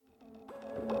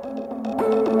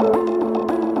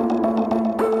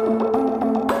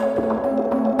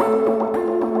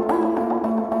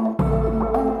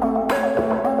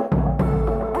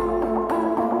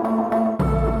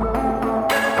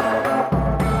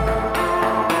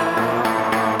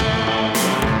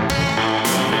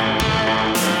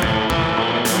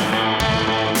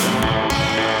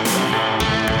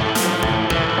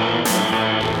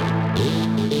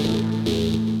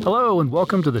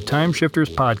welcome to the Time Shifters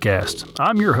Podcast.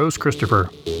 I'm your host,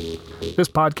 Christopher. This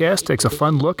podcast takes a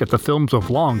fun look at the films of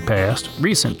long past,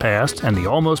 recent past, and the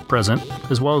almost present,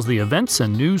 as well as the events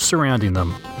and news surrounding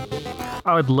them.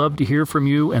 I would love to hear from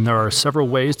you, and there are several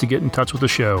ways to get in touch with the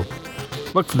show.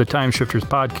 Look for the Time Shifters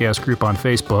Podcast group on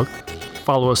Facebook,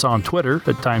 follow us on Twitter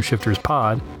at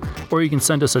TimeshiftersPod, or you can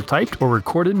send us a typed or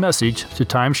recorded message to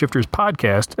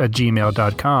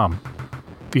timeshifterspodcast@gmail.com.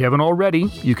 If you haven't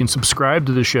already, you can subscribe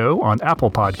to the show on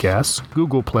Apple Podcasts,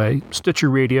 Google Play, Stitcher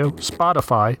Radio,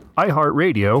 Spotify,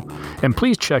 iHeartRadio, and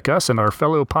please check us and our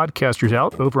fellow podcasters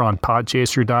out over on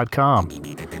Podchaser.com.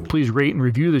 Please rate and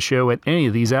review the show at any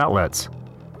of these outlets.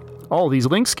 All these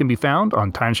links can be found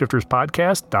on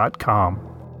TimeshiftersPodcast.com.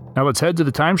 Now let's head to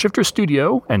the Time Shifter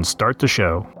studio and start the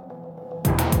show.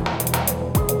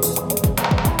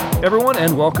 Everyone,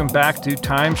 and welcome back to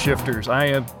Time Shifters. I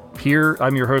am here.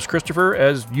 I'm your host, Christopher,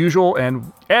 as usual,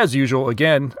 and as usual,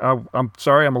 again, I'm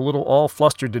sorry I'm a little all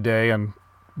flustered today, and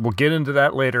we'll get into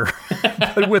that later.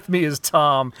 But with me is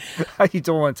Tom. How you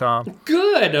doing, Tom?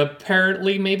 Good.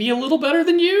 Apparently, maybe a little better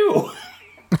than you.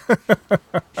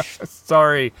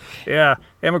 Sorry. Yeah,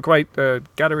 haven't quite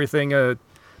got everything. I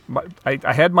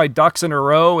had my ducks in a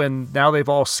row, and now they've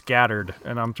all scattered,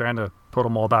 and I'm trying to put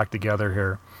them all back together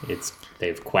here.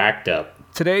 They've quacked up.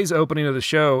 Today's opening of the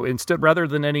show, rather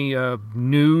than any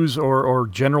news or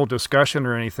general discussion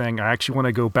or anything, I actually want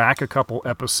to go back a couple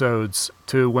episodes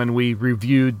to when we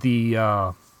reviewed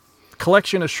the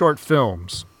collection of short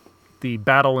films, the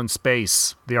Battle in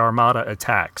Space, the Armada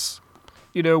Attacks.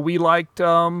 You know, we liked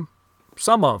some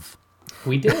of.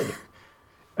 We did.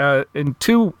 In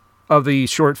two of the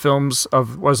short films I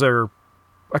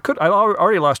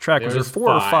already lost track. Was there four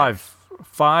or five?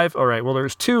 Five? All right. Well,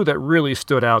 there's two that really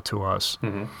stood out to us.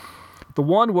 Mm-hmm. The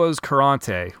one was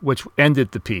Karante, which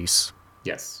ended the piece.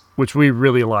 Yes. Which we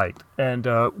really liked. And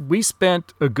we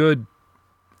spent a good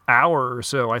hour or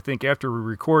so, I think, after we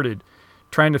recorded,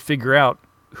 trying to figure out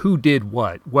who did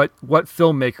what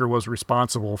filmmaker was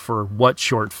responsible for what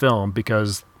short film,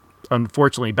 because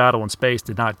unfortunately Battle in Space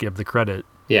did not give the credit.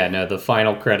 Yeah, no, the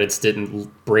final credits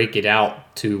didn't break it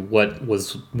out to what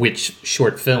was which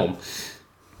short film.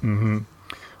 Mm-hmm.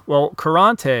 Well,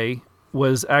 Karante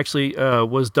was actually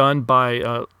was done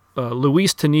by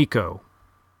Luis Tanico,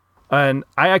 and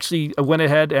I actually went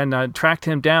ahead and tracked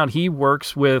him down. He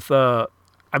works with I'm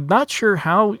not sure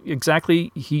how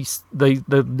exactly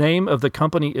the name of the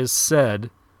company is said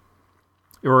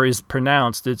or is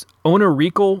pronounced. It's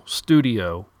Onirikal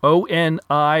Studio,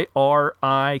 Onirikal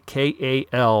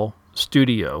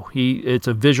Studio. It's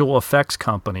a visual effects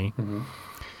company. Mm-hmm.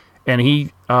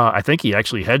 And I think he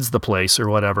actually heads the place or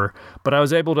whatever. But I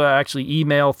was able to actually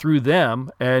email through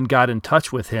them and got in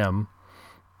touch with him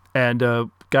and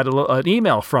got an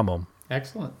email from him.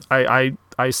 Excellent. I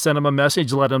sent him a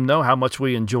message, let him know how much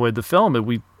we enjoyed the film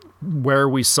and where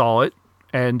we saw it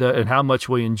and how much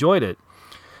we enjoyed it.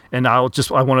 And I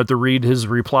wanted to read his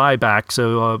reply back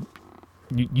so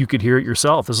you could hear it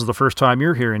yourself. This is the first time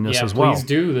you're hearing this as well. Yeah, please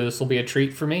do. This will be a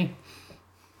treat for me.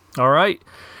 All right.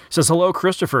 Says, hello,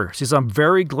 Christopher. Says, I'm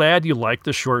very glad you liked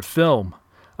the short film.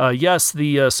 Yes,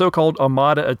 the so-called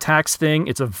Armada Attacks thing,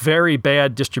 it's a very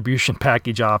bad distribution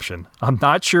package option. I'm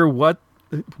not sure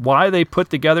why they put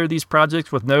together these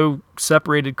projects with no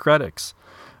separated credits,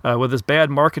 with this bad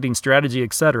marketing strategy,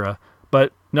 etc.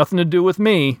 But nothing to do with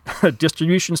me.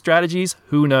 Distribution strategies,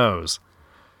 who knows?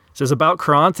 Says, about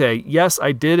Karante, yes,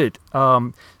 I did it.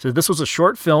 So this was a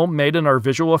short film made in our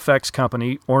visual effects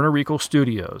company, Onirikal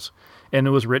Studios, and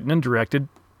it was written and directed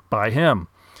by him.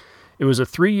 It was a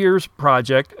 3-year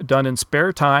project done in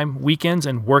spare time, weekends,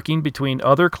 and working between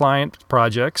other client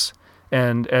projects.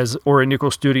 And as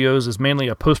Onirikal Studios is mainly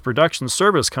a post-production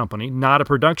service company, not a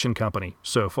production company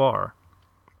so far.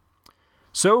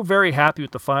 So very happy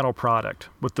with the final product,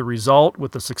 with the result,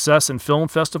 with the success in film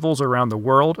festivals around the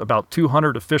world, about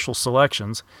 200 official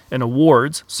selections, and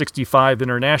awards, 65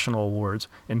 international awards,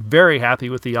 and very happy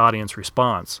with the audience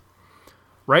response.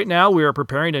 Right now, we are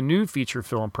preparing a new feature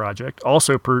film project,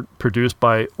 also produced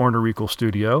by Onirikal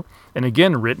Studio, and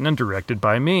again written and directed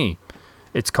by me.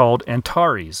 It's called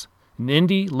Antares, an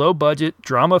indie, low-budget,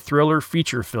 drama-thriller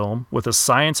feature film with a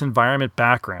science environment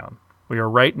background. We are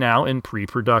right now in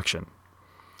pre-production.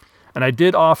 And I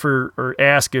did offer or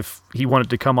ask if he wanted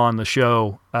to come on the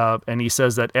show, and he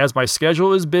says that as my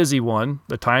schedule is busy one,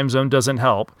 the time zone doesn't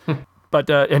help. But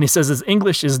and he says his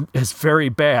English is very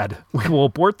bad. We will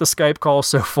abort the Skype call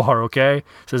so far, okay?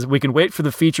 Says we can wait for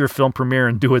the feature film premiere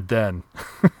and do it then.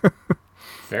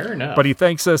 Fair enough. But he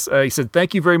thanks us. He said,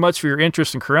 thank you very much for your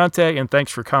interest in Karante, and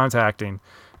thanks for contacting.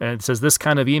 And it says this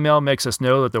kind of email makes us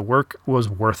know that the work was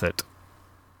worth it.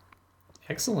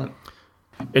 Excellent.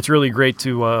 It's really great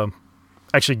to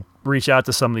actually reach out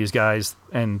to some of these guys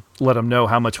and let them know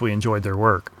how much we enjoyed their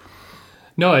work.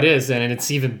 No, it is, and it's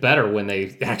even better when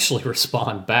they actually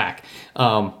respond back.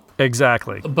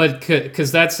 Exactly. But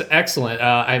because that's excellent.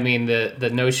 I mean,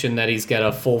 the notion that he's got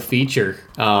a full feature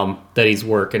that he's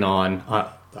working on,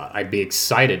 I'd be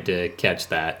excited to catch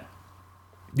that.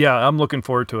 Yeah, I'm looking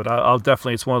forward to it. I'll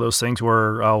definitely, it's one of those things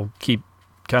where I'll keep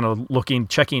kind of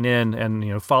checking in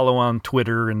and, follow on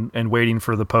Twitter and waiting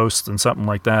for the posts and something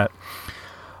like that.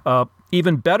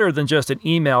 Even better than just an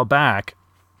email back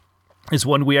is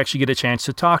when we actually get a chance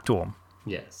to talk to him.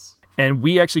 Yes. And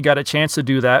we actually got a chance to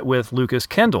do that with Lucas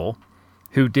Kendall,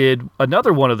 who did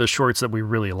another one of the shorts that we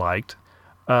really liked.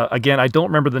 Again, I don't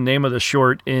remember the name of the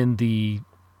short in the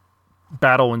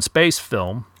Battle in Space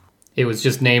film. It was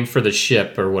just named for the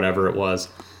ship or whatever it was.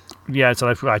 Yeah,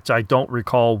 so I don't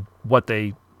recall what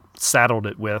they saddled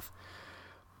it with.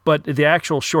 But the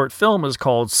actual short film is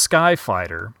called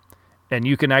Skyfighter. And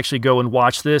you can actually go and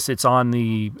watch this. It's on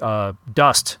the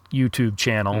Dust YouTube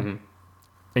channel. Mm-hmm.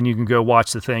 And you can go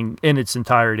watch the thing in its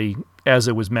entirety as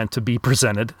it was meant to be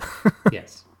presented.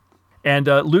 Yes. And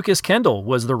Lucas Kendall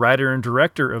was the writer and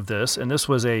director of this. And this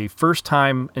was a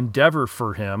first-time endeavor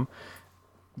for him.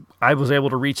 I was able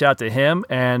to reach out to him,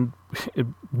 and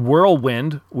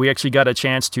whirlwind, we actually got a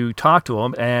chance to talk to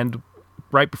him. And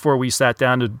right before we sat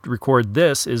down to record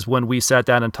this is when we sat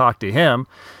down and talked to him.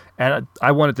 And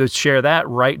I wanted to share that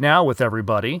right now with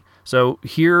everybody. So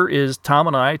here is Tom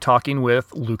and I talking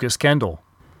with Lucas Kendall.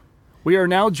 We are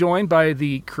now joined by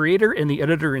the creator and the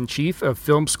editor-in-chief of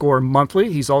Film Score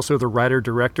Monthly. He's also the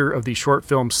writer-director of the short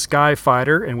film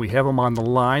Skyfighter, and we have him on the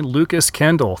line, Lucas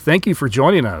Kendall. Thank you for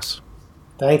joining us.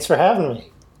 Thanks for having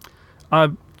me.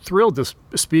 I'm thrilled to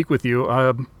speak with you.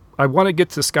 I want to get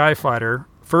to Skyfighter.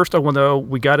 First, I want to know,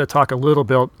 we got to talk a little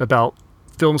bit about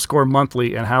Film Score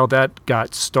Monthly and how that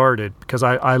got started, because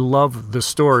I love the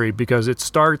story, because it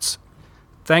starts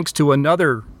thanks to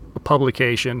another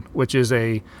publication, which is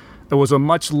it was a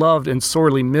much loved and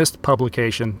sorely missed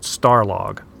publication,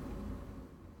 Starlog.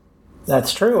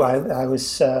 That's true. I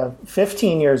was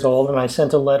 15 years old, and I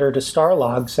sent a letter to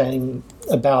Starlog saying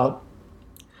about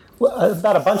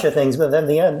a bunch of things, but then in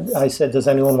the end I said, does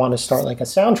anyone want to start like a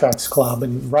soundtracks club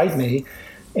and write me?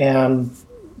 And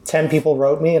 10 people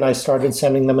wrote me, and I started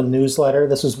sending them a newsletter.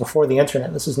 This was before the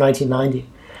internet. This is 1990.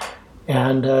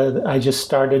 And I just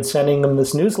started sending them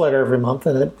this newsletter every month,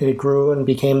 and it grew and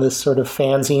became this sort of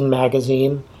fanzine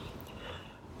magazine.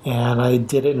 And I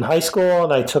did it in high school,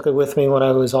 and I took it with me when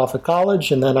I was off at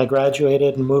college, and then I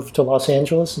graduated and moved to Los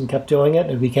Angeles and kept doing it.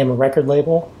 It became a record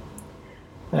label.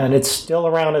 And it's still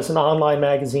around as an online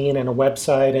magazine and a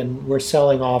website, and we're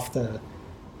selling off the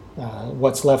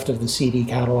what's left of the CD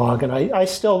catalog. And I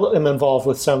still am involved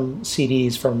with some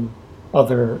CDs from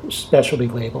other specialty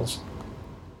labels.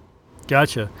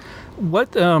 Gotcha.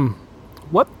 What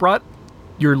brought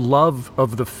your love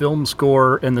of the film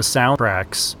score and the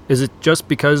soundtracks? Is it just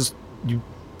because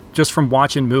just from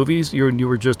watching movies, you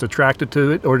were just attracted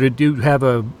to it, or did you have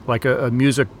a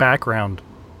music background?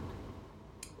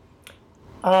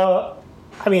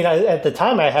 I mean, at the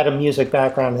time I had a music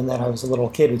background in that I was a little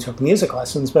kid who took music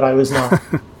lessons, but I was not,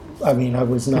 there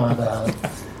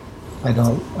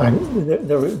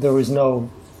was no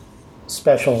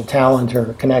special talent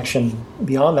or connection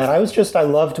beyond that. I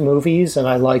loved movies, and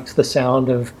I liked the sound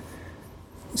of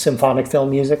symphonic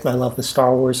film music, and I loved the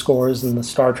Star Wars scores and the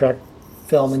Star Trek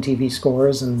film and TV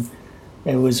scores, and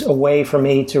it was a way for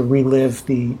me to relive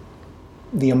the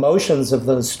emotions of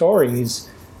those stories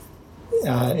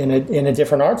in a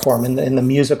different art form, in the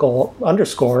musical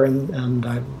underscore, and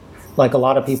I, like a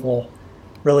lot of people,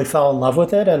 really fell in love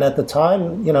with it. And at the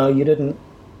time,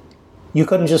 you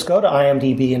couldn't just go to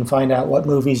IMDb and find out what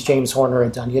movies James Horner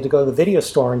had done. You had to go to the video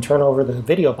store and turn over the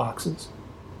video boxes,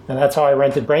 and that's how I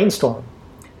rented Brainstorm.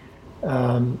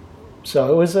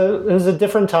 So it was a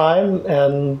different time,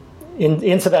 and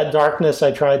into that darkness,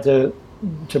 I tried to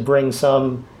bring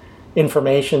some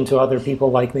information to other people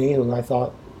like me who I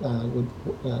thought would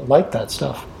like that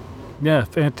stuff. Yeah,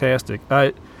 fantastic.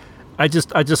 I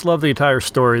just love the entire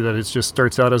story, that it just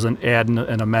starts out as an ad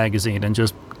in a magazine and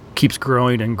just keeps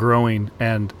growing and growing.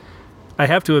 And I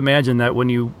have to imagine that when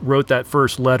you wrote that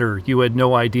first letter, you had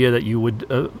no idea that you would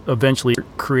eventually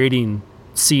creating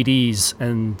CDs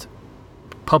and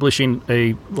publishing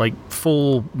a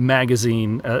full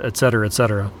magazine, et cetera, et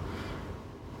cetera.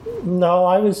 No,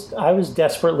 I was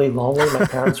desperately lonely. My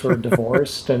parents were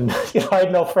divorced, and I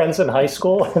had no friends in high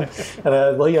school,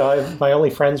 and my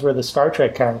only friends were the Star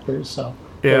Trek characters. So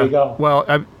there you go.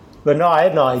 Well, But no, I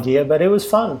had no idea. But it was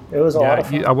fun. It was a lot of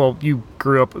fun. Well, you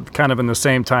grew up kind of in the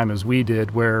same time as we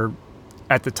did, where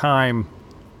at the time,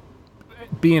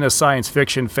 being a science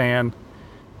fiction fan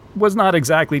was not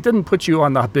exactly, didn't put you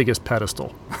on the biggest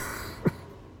pedestal.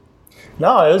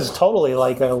 No, it was totally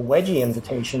like a wedgie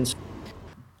invitation.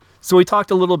 So we talked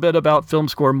a little bit about Film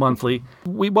Score Monthly.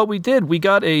 We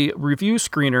got a review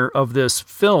screener of this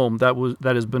film that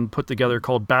has been put together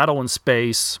called Battle in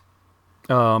Space,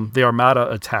 The Armada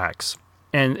Attacks.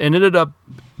 And it ended up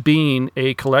being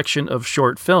a collection of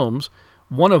short films,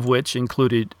 one of which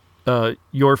included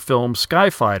your film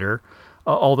Skyfighter,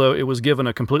 although it was given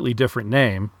a completely different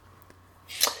name.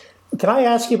 Can I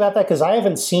ask you about that? Because I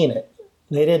haven't seen it.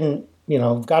 They didn't,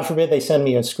 God forbid they send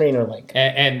me a screener link.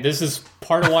 And this is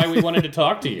part of why we wanted to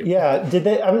talk to you. Yeah, did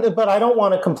they? But I don't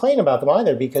want to complain about them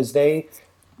either, because they're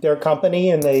a company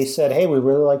and they said, hey, we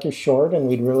really like your short and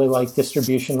we'd really like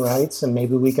distribution rights and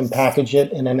maybe we can package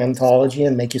it in an anthology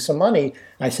and make you some money.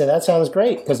 I said, that sounds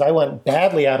great, because I went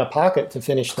badly out of pocket to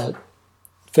finish the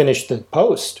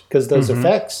post because those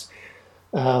effects.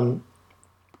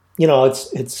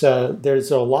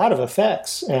 There's a lot of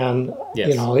effects, and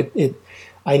yes.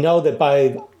 I know that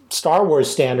by Star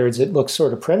Wars standards it looks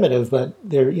sort of primitive, but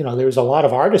there's a lot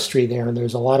of artistry there and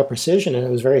there's a lot of precision, and it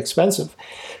was very expensive.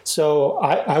 So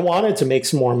I wanted to make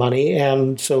some more money,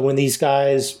 and so when these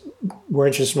guys were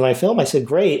interested in my film, I said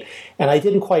great, and I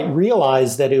didn't quite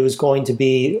realize that it was going to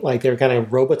be like they're kind of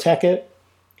Robotech it.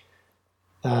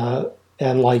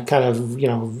 And like kind of,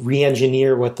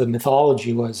 re-engineer what the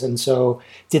mythology was. And so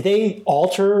did they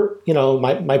alter,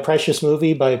 my precious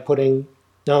movie by putting,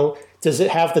 does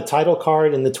it have the title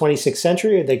card in the 26th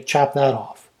century, or they chop that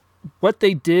off? What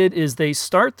they did is they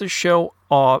start the show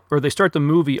off, or they start the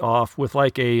movie off with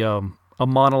like a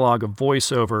monologue of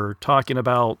voiceover talking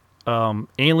about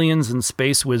aliens and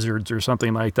space wizards or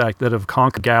something like that have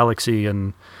conquered the galaxy,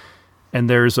 and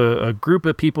there's a group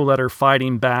of people that are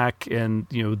fighting back, and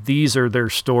these are their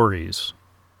stories.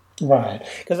 Right,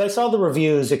 because I saw the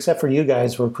reviews, except for you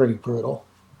guys, were pretty brutal.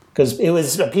 Because it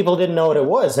was, people didn't know what it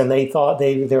was, and they thought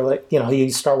they're like,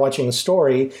 you start watching a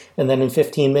story, and then in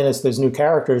 15 minutes there's new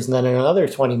characters, and then in another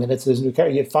 20 minutes there's new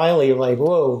characters. Finally, you're like,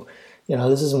 whoa,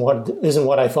 this isn't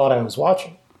what I thought I was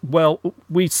watching. Well,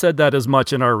 we said that as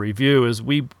much in our review, as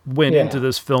we went into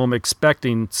this film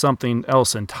expecting something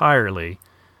else entirely.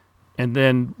 And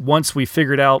then once we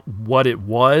figured out what it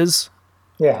was,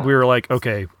 we were like,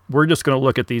 okay, we're just going to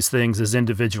look at these things as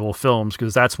individual films,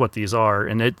 because that's what these are.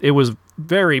 And it was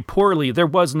very poorly. There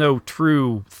was no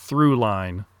true through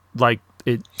line like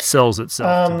it sells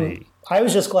itself to be. I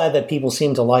was just glad that people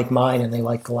seemed to like mine and they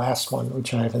liked the last one,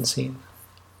 which I haven't seen.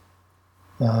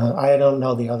 I don't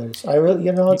know the others. I really,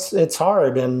 it's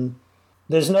hard, and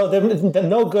there's no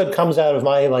good comes out of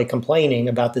my complaining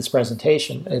about this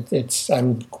presentation.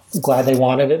 I'm glad they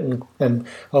wanted it, and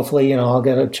hopefully I'll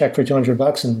get a check for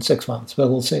 $200 in 6 months, but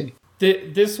we'll see.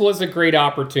 This was a great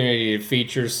opportunity to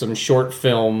feature some short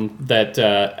film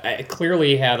that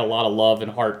clearly had a lot of love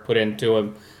and heart put into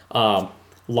them,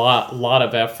 lot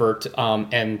of effort,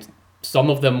 and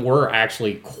some of them were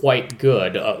actually quite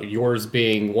good. Yours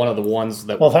being one of the ones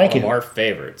that was one of our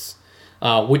favorites,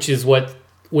 which is what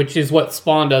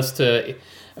spawned us to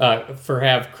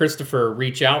have Christopher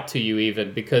reach out to you,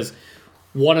 even because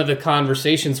one of the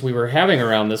conversations we were having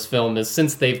around this film is,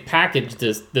 since they've packaged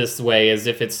this way as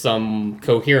if it's some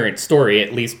coherent story,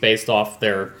 at least based off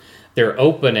their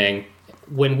opening,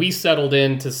 when we settled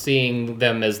into seeing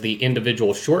them as the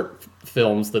individual short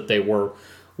films that they were,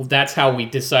 that's how we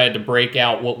decided to break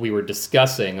out what we were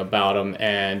discussing about them.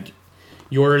 And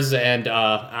yours and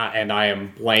I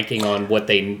am blanking on what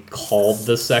they called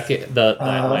the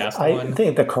last one. I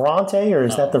think the Karante, or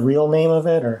is that the real name of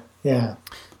it? Or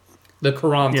the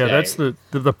Karante. Yeah, that's the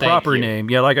proper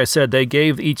name. Yeah, like I said, they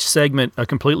gave each segment a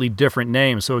completely different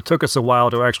name, so it took us a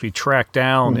while to actually track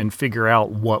down and figure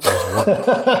out what was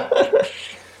what.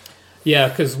 Yeah,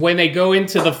 because when they go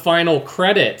into the final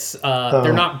credits,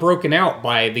 they're not broken out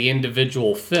by the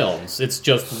individual films. It's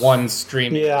just one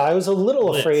stream. Yeah, I was a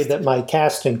little afraid that my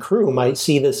cast and crew might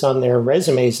see this on their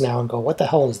resumes now and go, what the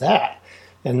hell is that?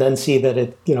 And then see that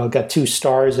it got 2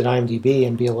 stars at IMDb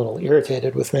and be a little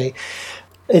irritated with me.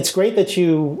 It's great that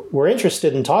you were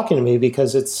interested in talking to me,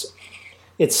 because it's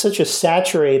such a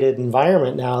saturated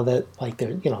environment now that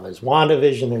there's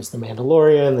WandaVision, there's The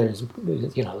Mandalorian,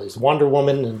 there's Wonder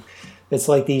Woman, and it's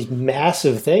like these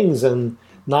massive things, and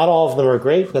not all of them are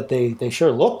great, but they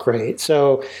sure look great.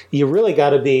 So you really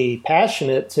got to be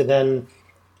passionate to then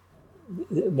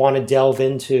want to delve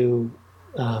into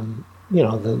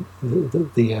the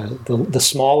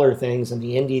smaller things and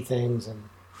the indie things, and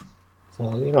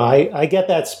Well, I get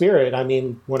that spirit. I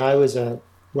mean, when I was doing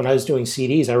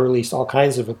CDs, I released all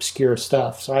kinds of obscure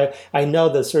stuff. So I know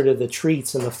the sort of the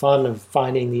treats and the fun of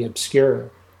finding the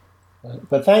obscure.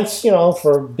 But thanks,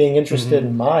 for being interested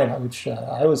in mine, which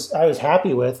I was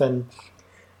happy with, and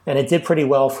it did pretty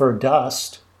well for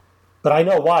Dust. But I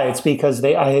know why. It's because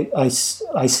I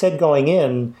said going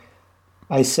in,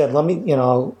 I said let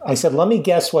me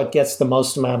guess what gets the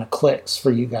most amount of clicks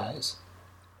for you guys.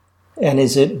 And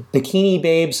is it bikini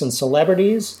babes and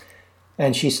celebrities?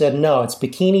 And she said, no, it's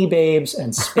bikini babes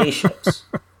and spaceships.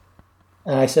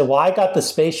 And I said, well, I got the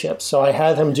spaceships. So I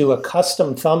had him do a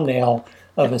custom thumbnail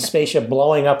of a spaceship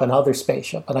blowing up another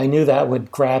spaceship. And I knew that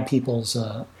would grab people's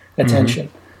attention.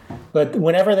 But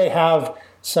whenever they have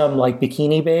some like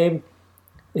bikini babe,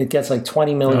 it gets like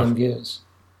 20 million views.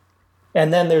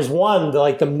 And then there's one,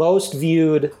 like the most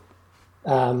viewed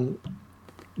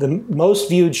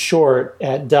short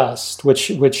at Dust,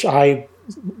 which I,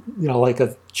 like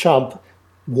a chump,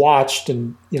 watched,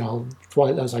 and I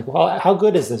was like, well, how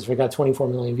good is this? We got 24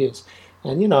 million views,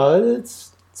 and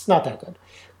it's not that good.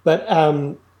 But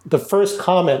the first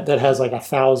comment that has like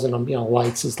 1,000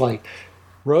 likes is like,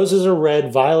 roses are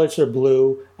red, violets are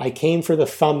blue. I came for the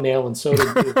thumbnail, and so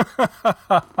did you.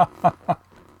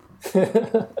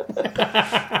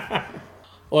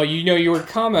 Well, you were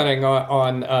commenting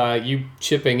on you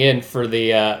chipping in for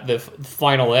the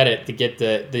final edit to get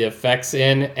the effects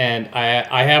in, and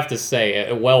I have to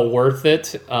say, well worth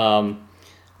it.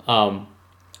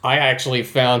 I actually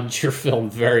found your film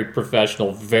very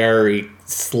professional, very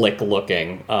slick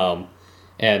looking,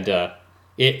 and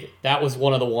that was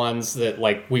one of the ones that,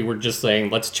 like, we were just saying,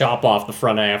 let's chop off the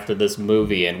front half of this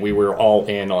movie, and we were all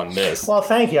in on this. Well,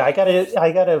 thank you. I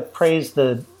gotta praise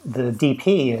the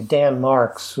DP, Dan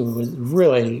Marks, who was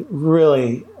really,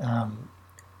 really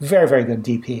very, very good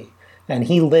DP, and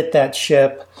he lit that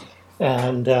ship.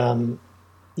 And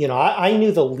I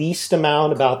knew the least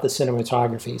amount about the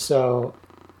cinematography, so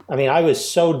I mean, I was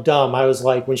so dumb. I was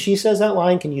like, when she says that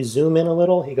line, can you zoom in a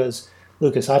little? He goes,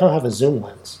 Lucas, I don't have a zoom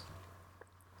lens.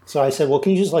 So I said, well,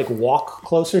 can you just like walk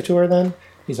closer to her then?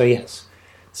 He's like, yes.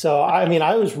 So, I mean,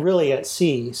 I was really at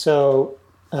sea. So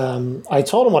I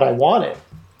told him what I wanted.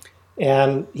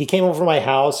 And he came over to my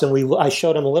house, and I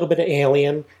showed him a little bit of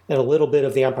Alien and a little bit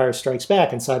of The Empire Strikes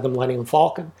Back inside the Millennium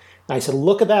Falcon. And I said,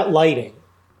 look at that lighting.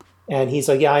 And he's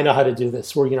like, yeah, I know how to do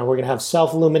this. We're going to have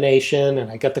self-illumination, and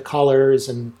I got the colors,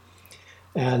 and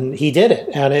he did it.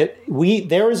 And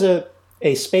there was a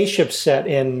spaceship set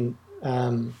in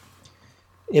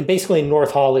basically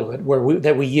North Hollywood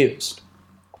that we used.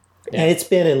 Yeah. And it's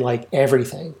been in like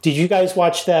everything. Did you guys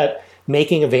watch that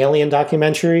Making of Alien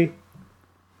documentary?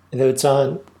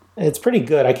 It's pretty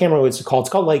good. I can't remember what it's called. It's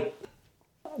called like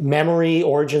Memory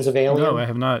Origins of Alien. No, I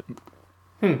have not.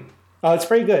 Oh, it's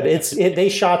pretty good. They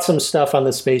shot some stuff on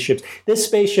the spaceships. This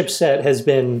spaceship set has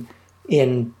been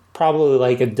in probably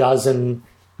like a dozen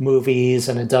movies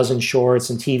and a dozen shorts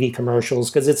and TV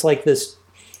commercials, because it's like this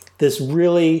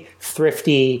really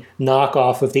thrifty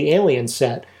knockoff of the Alien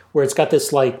set, where it's got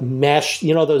this like mesh,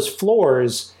 those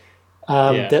floors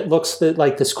that looks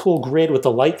like this cool grid with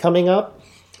the light coming up.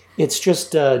 It's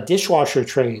just dishwasher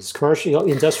trays, commercial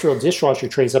industrial dishwasher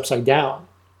trays upside down.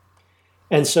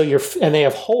 And so and they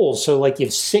have holes, so like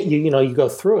you go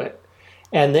through it,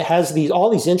 and it has all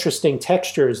these interesting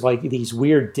textures, like these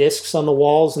weird discs on the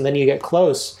walls, and then you get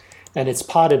close, and it's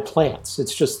potted plants.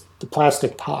 It's just the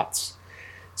plastic pots.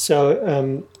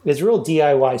 So it's real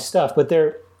DIY stuff, but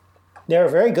they're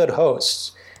very good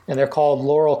hosts, and they're called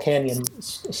Laurel Canyon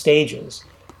Stages.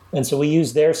 And so we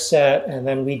used their set, and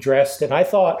then we dressed it. I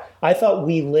thought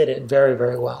we lit it very,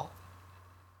 very well.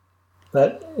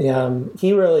 But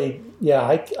he really,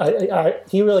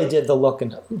 he really did the look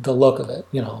of it,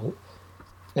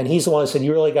 And he's the one who said,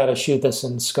 "You really got to shoot this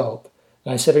in scope."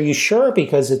 And I said, "Are you sure?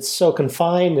 Because it's so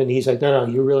confined." And he's like, "No,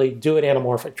 you really do it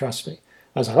anamorphic. Trust me."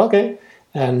 I was like, "Okay,"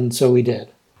 and so we did.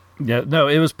 Yeah, no,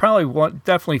 it was probably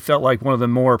definitely felt like one of the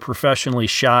more professionally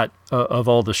shot of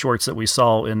all the shorts that we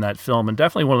saw in that film, and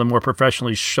definitely one of the more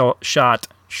professionally shot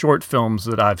short films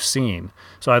that I've seen.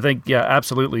 So I think, yeah,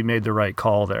 absolutely made the right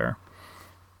call there.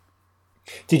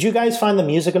 Did you guys find the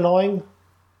music annoying?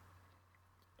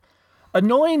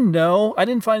 Annoying? No, I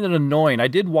didn't find it annoying. I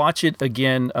did watch it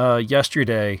again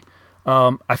yesterday.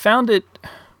 I found it, at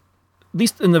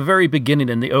least in the very beginning,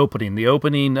 in the opening,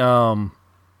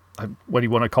 what do you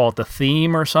want to call it, the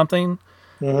theme or something?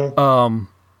 Mm-hmm.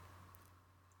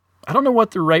 I don't know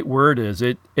what the right word is.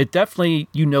 It definitely,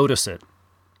 you notice it.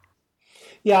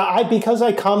 Yeah, because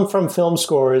I come from film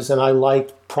scores and I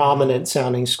like prominent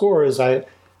sounding scores,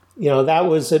 that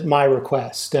was at my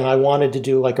request, and I wanted to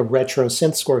do like a retro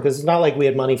synth score because it's not like we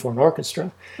had money for an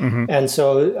orchestra. And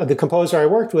so the composer I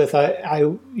worked with,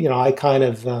 I kind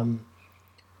of,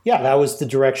 that was the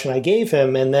direction I gave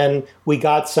him. And then we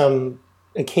got some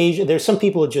occasion. There's some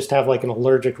people who just have like an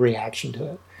allergic reaction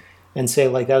to it and say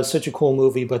like, that was such a cool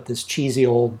movie, but this cheesy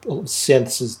old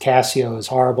synths Casio is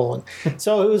horrible. And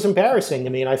so it was embarrassing to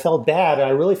me, and I felt bad. And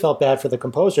I really felt bad for the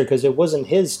composer because it wasn't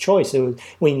his choice. It was,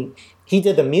 he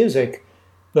did the music,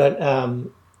 but,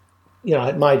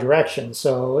 at my direction.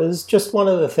 So it was just one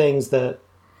of the things that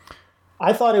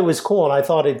I thought it was cool, and I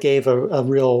thought it gave a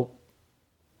real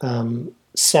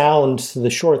sound to the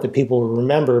short that people would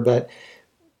remember. But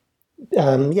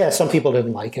some people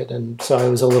didn't like it, and so I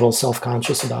was a little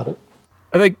self-conscious about it.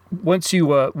 I think once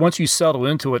you settle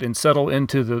into it and settle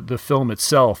into the film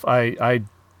itself, I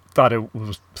thought it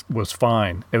was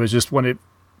fine. It was just when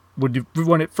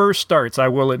it first starts, I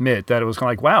will admit that it was kind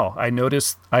of like, wow, I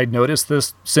noticed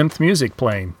this synth music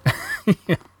playing.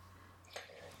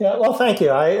 Yeah, well, thank you.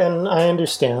 I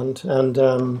understand, and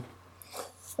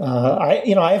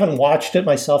I haven't watched it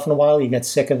myself in a while. You get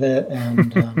sick of it,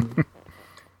 and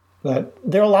but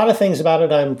there are a lot of things about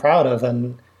it I'm proud of,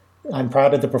 and I'm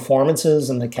proud of the performances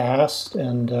and the cast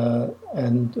and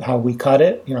how we cut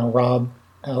it. Rob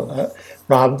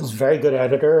was a very good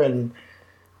editor, and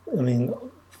I mean,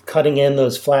 cutting in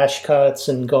those flash cuts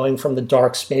and going from the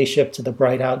dark spaceship to the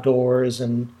bright outdoors,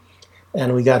 and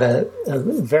we got a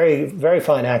very, very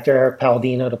fine actor, Eric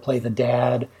Palladino, to play the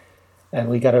dad, and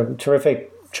we got a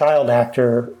terrific child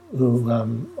actor who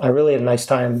I really had a nice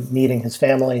time meeting his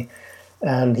family.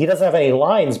 And he doesn't have any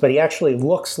lines, but he actually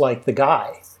looks like the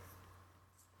guy,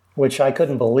 which I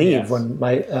couldn't believe when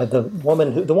the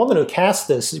woman who cast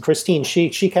this, Christine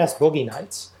Sheik, she cast Boogie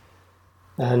Nights,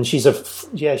 and she's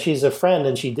a friend,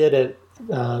 and she did it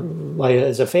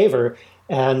as a favor,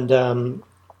 and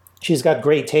she's got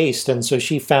great taste, and so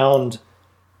she found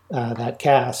that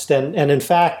cast, and in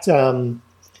fact,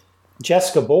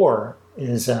 Jessica Bohr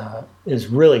is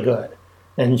really good,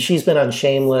 and she's been on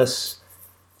Shameless.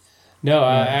 No,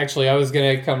 actually, I was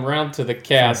going to come around to the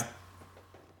cast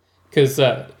because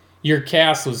your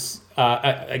cast was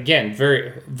again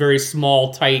very, very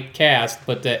small, tight cast,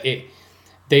 but they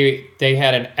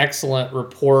had an excellent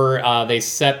rapport. They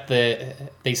set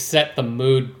the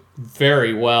mood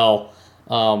very well.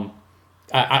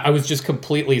 I was just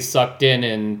completely sucked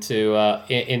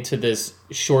into this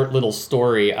short little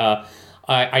story.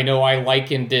 I know I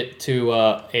likened it to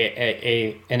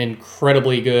an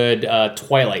incredibly good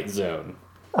Twilight Zone.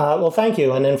 Well, thank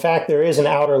you. And in fact, there is an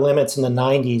Outer Limits in the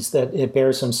 90s that it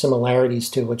bears some similarities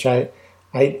to, which I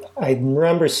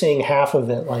remember seeing half of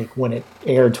it like when it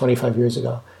aired 25 years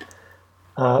ago.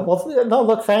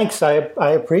 Look, thanks. I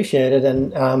appreciate it.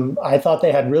 And I thought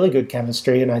they had really good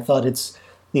chemistry, and I thought it's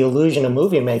the illusion of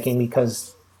movie making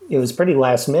because it was pretty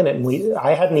last minute, and they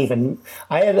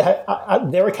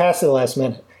were cast at the last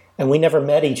minute, and we never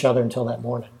met each other until that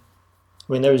morning.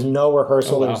 I mean, there was no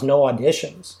rehearsal, There was no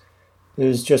auditions. It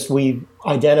was just we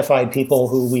identified people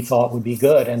who we thought would be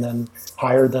good, and then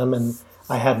hired them. And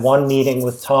I had one meeting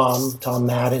with Tom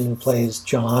Madden, who plays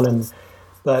John,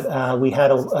 but we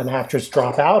had an actress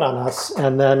drop out on us,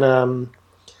 and then.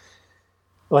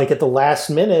 At the last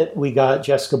minute, we got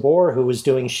Jessica Bohr, who was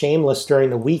doing Shameless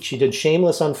during the week. She did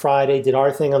Shameless on Friday, did our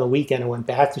thing on the weekend, and went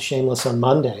back to Shameless on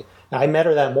Monday. I met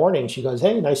her that morning. She goes,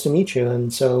 "Hey, nice to meet you."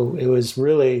 And so it was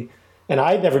really, and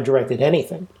I'd never directed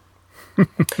anything.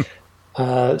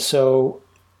 So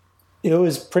it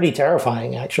was pretty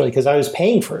terrifying, actually, because I was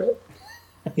paying for it.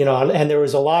 And there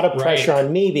was a lot of pressure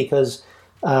on me because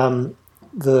there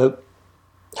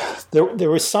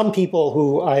were some people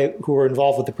who were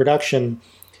involved with the production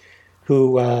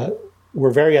who were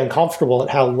very uncomfortable at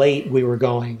how late we were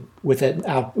going with it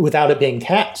without it being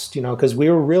cast, because we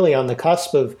were really on the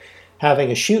cusp of having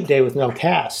a shoot day with no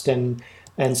cast. And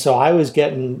so I was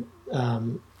getting a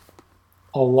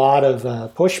lot of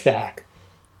pushback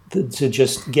to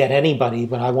just get anybody,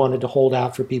 but I wanted to hold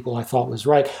out for people I thought was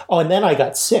right. Oh, and then I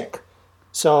got sick.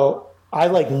 So I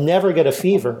never get a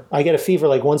fever. I get a fever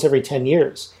once every 10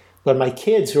 years. But my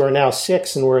kids, who are now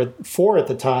 6 and were 4 at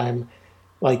the time,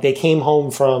 they came home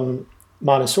from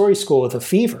Montessori school with a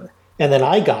fever, and then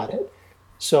I got it.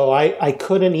 So I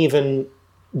couldn't even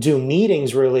do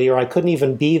meetings really, or I couldn't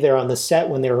even be there on the set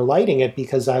when they were lighting it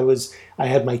because I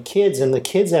had my kids, and the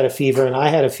kids had a fever, and I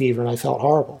had a fever, and I felt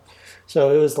horrible.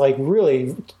 So it was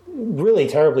really, really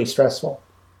terribly stressful.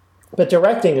 But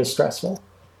directing is stressful.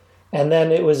 And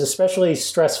then it was especially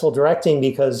stressful directing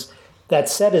because that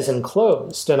set is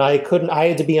enclosed, and I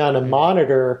had to be on a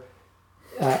monitor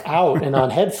out and on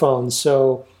headphones.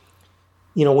 So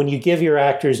when you give your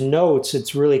actors notes,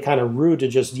 it's really kind of rude to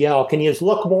just yell, "Can you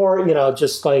look more?"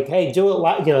 Just like, "Hey, do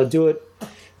it, do it."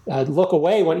 Look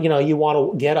away when you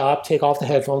want to get up, take off the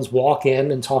headphones, walk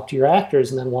in, and talk to your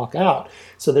actors, and then walk out.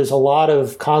 So there's a lot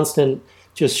of constant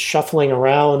just shuffling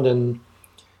around and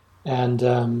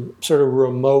sort of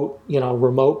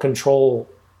remote control.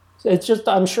 It's just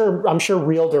I'm sure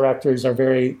real directors are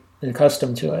very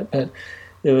accustomed to it, but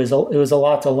it was a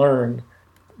lot to learn.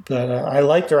 But I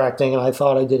like directing, and I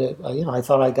thought I did it. I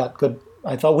thought I got good.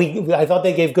 I thought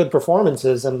they gave good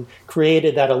performances and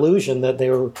created that illusion that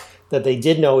they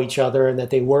did know each other and that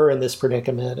they were in this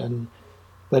predicament.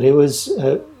 But it was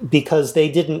because they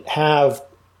didn't have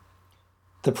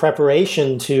the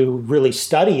preparation to really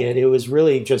study it. It was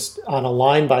really just on a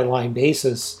line by line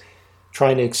basis,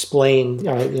 trying to explain.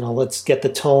 Let's get the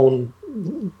tone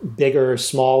bigger,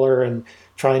 smaller, and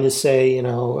trying to say,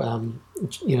 don't.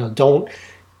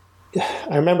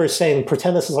 I remember saying,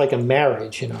 pretend this is like a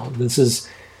marriage. This is.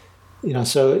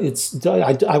 So it's,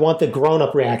 I want the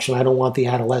grown-up reaction. I don't want the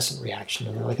adolescent reaction.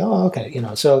 And they're like, oh, okay.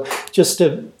 So just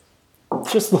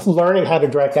learning how to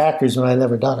direct actors when I've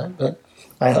never done it. But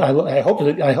I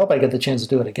hope I get the chance to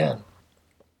do it again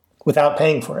without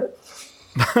paying for it.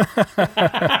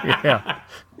 Yeah.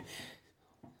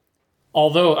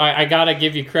 Although I gotta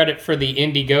give you credit for the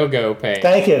Indiegogo pay.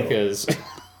 Thank you. Because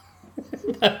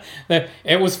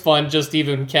it was fun just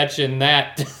even catching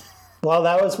that. Well,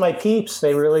 that was my peeps.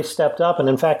 They really stepped up, and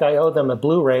in fact, I owe them a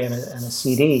Blu-ray and a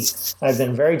CD. I've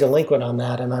been very delinquent on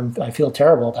that, and I feel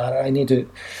terrible about it. I need to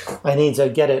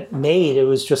get it made. It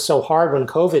was just so hard when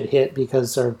COVID hit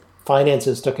because our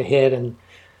finances took a hit, and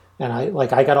I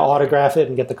got to autograph it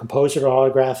and get the composer to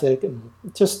autograph it, and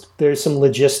just there's some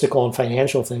logistical and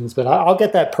financial things. But I'll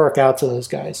get that perk out to those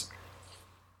guys.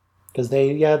 Because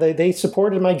they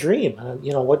supported my dream.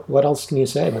 What else can you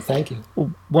say? But thank you.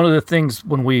 One of the things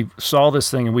when we saw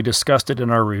this thing and we discussed it in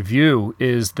our review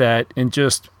is that in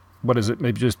just,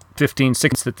 maybe just 15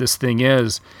 seconds that this thing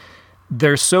is,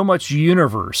 there's so much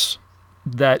universe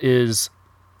that is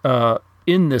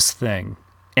in this thing.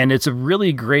 And it's a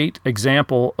really great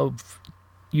example of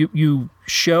you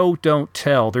show, don't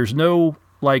tell. There's no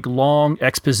long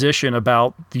exposition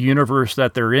about the universe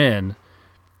that they're in.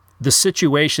 The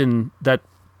situation that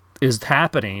is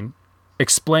happening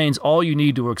explains all you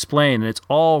need to explain, and it's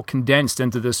all condensed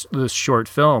into this short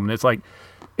film. And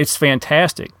it's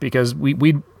fantastic because we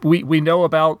know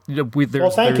about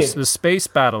there's the space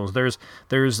battles, there's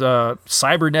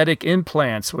cybernetic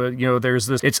implants. There's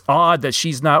this. It's odd that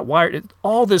she's not wired.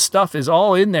 All this stuff is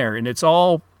all in there, and it's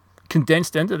all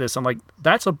condensed into this. I'm like,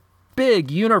 that's a big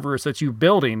universe that you're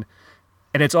building.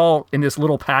 And it's all in this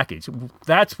little package.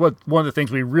 That's one of the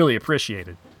things we really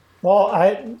appreciated. Well,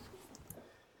 I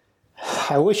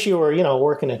wish you were,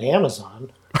 working at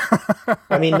Amazon.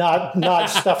 I mean, not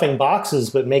stuffing boxes,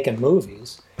 but making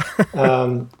movies.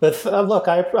 But look,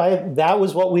 that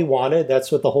was what we wanted. That's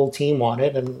what the whole team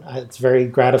wanted, and it's very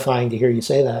gratifying to hear you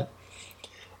say that.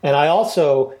 And I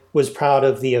also was proud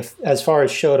of as far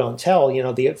as show don't tell.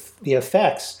 The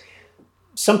effects.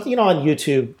 Something on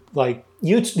YouTube,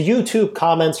 YouTube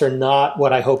comments are not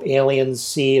what I hope aliens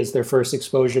see as their first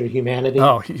exposure to humanity.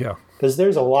 Oh, yeah. Because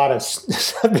there's a lot of,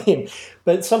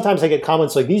 but sometimes I get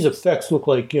comments like, these effects look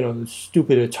like,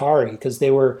 stupid Atari. Because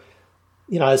they were,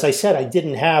 as I said, I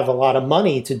didn't have a lot of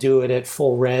money to do it at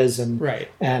full res. And, right.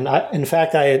 And in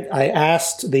fact, I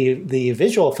asked the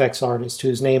visual effects artist,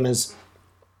 whose name is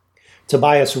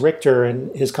Tobias Richter,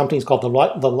 and his company's called the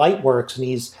Lightworks. And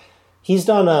he's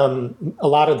done a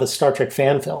lot of the Star Trek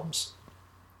fan films.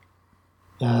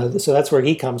 So that's where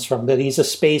he comes from. But he's a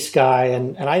space guy,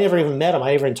 and I never even met him.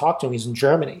 I never even talked to him. He's in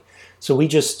Germany. So we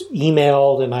just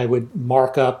emailed, and I would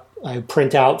mark up, I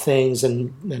print out things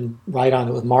and write on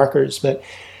it with markers. But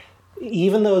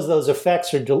even though those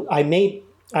effects are, I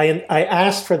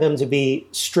asked for them to be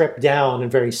stripped down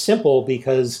and very simple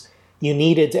because you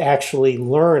needed to actually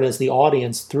learn as the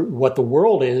audience through what the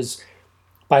world is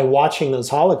by watching those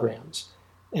holograms.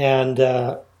 And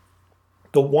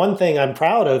the one thing I'm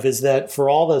proud of is that for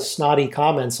all the snotty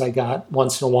comments I got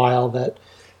once in a while that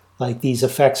these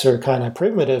effects are kind of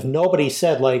primitive, nobody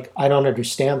said I don't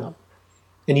understand them.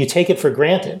 And you take it for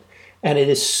granted. And it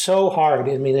is so hard.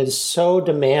 I mean, it is so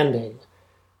demanding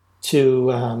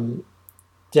to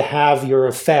have your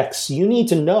effects. You need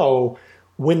to know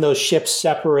when those ships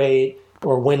separate,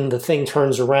 or when the thing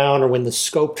turns around, or when the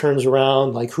scope turns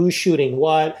around, who's shooting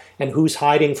what and who's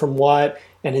hiding from what,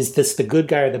 and is this the good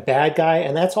guy or the bad guy?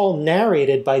 And that's all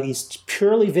narrated by these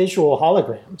purely visual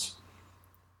holograms.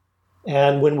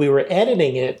 And when we were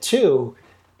editing it too,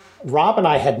 Rob and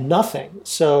I had nothing.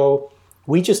 So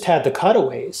we just had the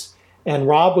cutaways. And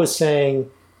Rob was saying,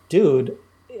 dude,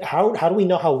 how do we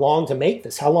know how long to make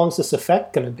this? How long is this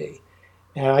effect going to be?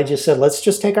 And I just said, let's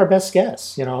just take our best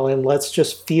guess, and let's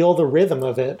just feel the rhythm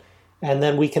of it. And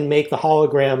then we can make the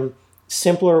hologram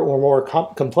simpler or more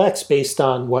complex based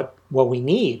on what we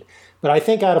need. But I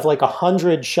think out of like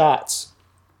 100 shots,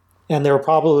 and there were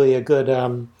probably a good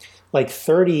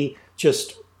 30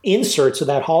 just inserts of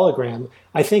that hologram,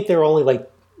 I think there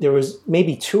was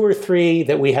maybe 2 or 3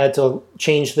 that we had to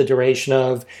change the duration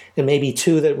of, and maybe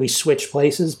 2 that we switched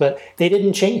places, but they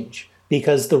didn't change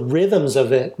because the rhythms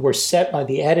of it were set by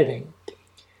the editing.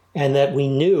 And that we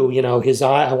knew, his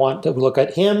eye, I want to look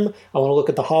at him, I want to look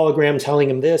at the hologram telling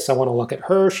him this, I want to look at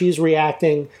her, she's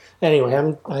reacting. Anyway,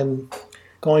 I'm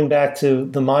going back to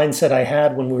the mindset I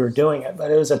had when we were doing it,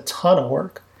 but it was a ton of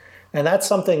work. And that's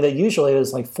something that usually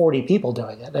there's like 40 people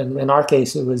doing it. And in our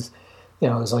case, it was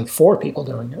like 4 people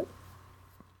doing it.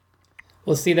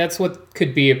 Well, see, that's what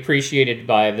could be appreciated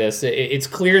by this. It's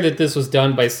clear that this was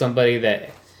done by somebody that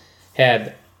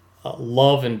had a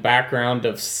love and background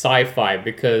of sci-fi,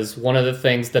 because one of the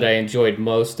things that I enjoyed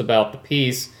most about the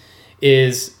piece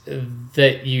is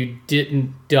that you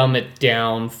didn't dumb it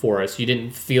down for us. You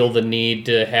didn't feel the need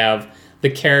to have the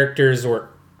characters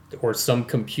or some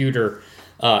computer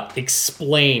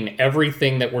explain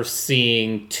everything that we're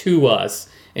seeing to us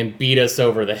and beat us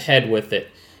over the head with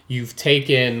it. You've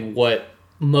taken what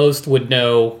most would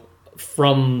know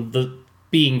from the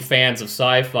being fans of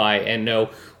sci-fi and know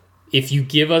if you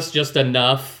give us just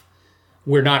enough,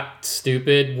 we're not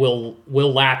stupid. We'll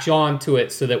latch on to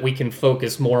it so that we can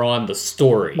focus more on the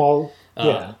story. Well,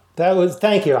 yeah,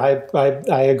 thank you.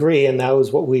 I agree, and that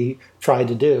was what we tried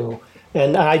to do.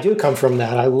 And I do come from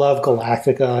that. I love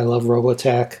Galactica. I love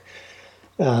Robotech.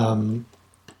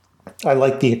 I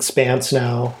like The Expanse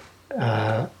now.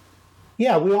 We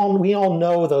all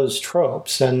know those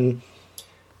tropes, and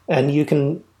you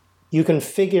can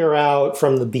figure out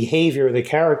from the behavior of the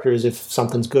characters if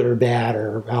something's good or bad,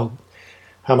 or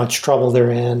how much trouble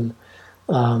they're in,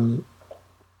 and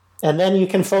then you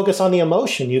can focus on the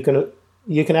emotion. You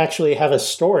can actually have a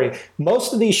story.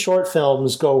 Most of these short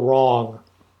films go wrong.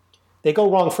 They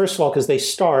go wrong, first of all, because they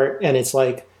start and it's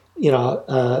like, it's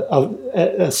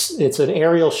an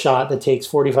aerial shot that takes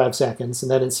 45 seconds, and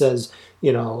then it says,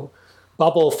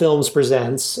 Bubble Films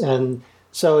presents, and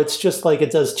so it's just like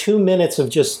it does 2 minutes of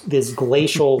just this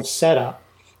glacial setup,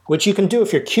 which you can do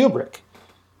if you're Kubrick.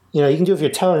 You can do if you're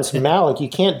Terrence Malick. You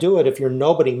can't do it if you're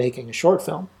nobody making a short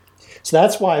film. So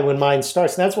that's why when mine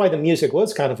starts, that's why the music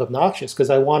was kind of obnoxious, because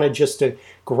I wanted just to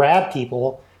grab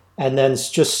people and then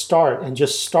just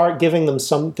start giving them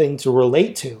something to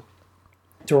relate to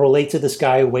this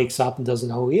guy who wakes up and doesn't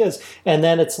know who he is. And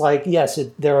then it's like, yes,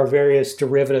 there are various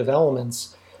derivative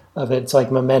elements of it. It's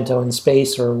like Memento in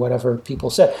space or whatever people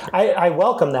said. I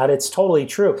welcome that. It's totally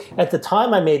true. At the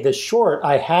time I made this short,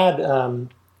 I had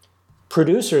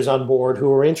producers on board who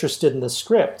were interested in the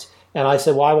script. And I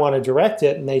said, well, I want to direct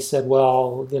it. And they said,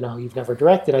 well, you've never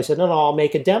directed. I said, no, I'll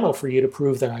make a demo for you to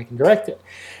prove that I can direct it.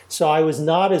 So I was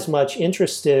not as much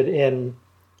interested in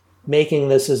making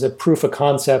this as a proof of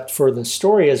concept for the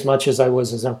story as much as I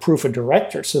was as a proof of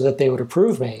director, so that they would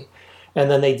approve me.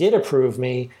 And then they did approve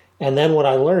me. And then what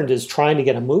I learned is trying to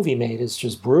get a movie made is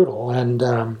just brutal.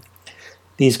 And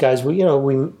these guys, we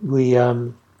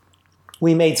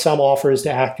made some offers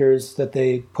to actors that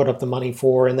they put up the money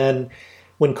for. And then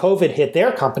when COVID hit,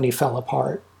 their company fell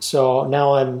apart. So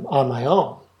now I'm on my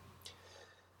own.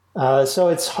 So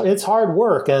it's hard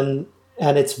work, and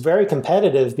it's very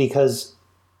competitive, because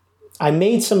I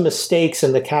made some mistakes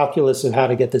in the calculus of how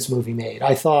to get this movie made.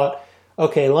 I thought,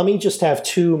 okay, let me just have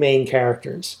 2 main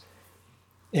characters.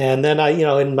 And then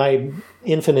in my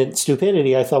infinite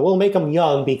stupidity, I thought, well, make them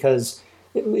young, because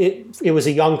it was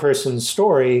a young person's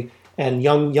story, and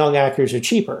young actors are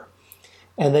cheaper.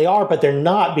 And they are, but they're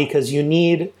not, because you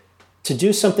need to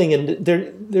do something. And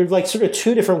they're like sort of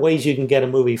 2 different ways you can get a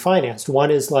movie financed. One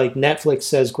is like Netflix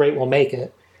says, great, we'll make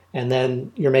it. And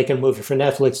then you're making a movie for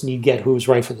Netflix and you get who's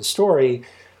right for the story.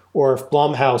 Or if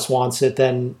Blumhouse wants it,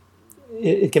 then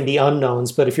it can be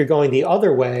unknowns. But if you're going the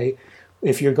other way,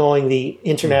 if you're going the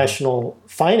international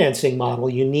financing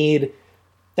model,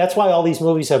 that's why all these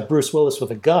movies have Bruce Willis with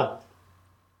a gun.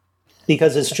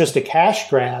 Because it's just a cash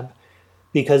grab.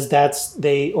 Because it's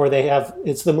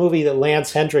the movie that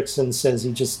Lance Hendrickson says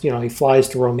he flies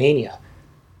to Romania,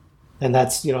 and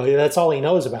that's all he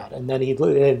knows about. And then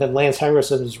then Lance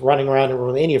Hendrickson is running around in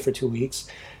Romania for 2 weeks,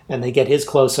 and they get his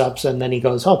close-ups, and then he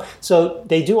goes home. So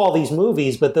they do all these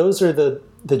movies, but those are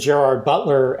the Gerard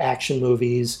Butler action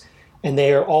movies, and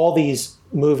they are all these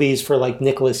movies for like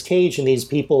Nicolas Cage and these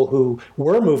people who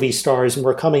were movie stars and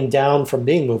were coming down from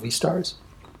being movie stars.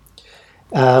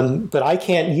 But I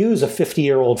can't use a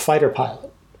 50-year-old fighter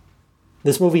pilot.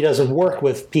 This movie doesn't work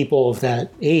with people of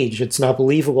that age. It's not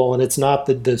believable, and it's not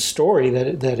the story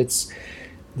that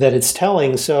it's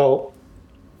telling. So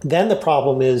then the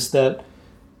problem is that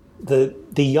the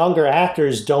younger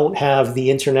actors don't have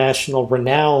the international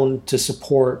renown to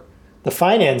support the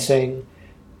financing,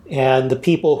 and the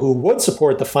people who would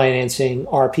support the financing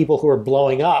are people who are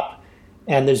blowing up,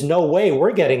 and there's no way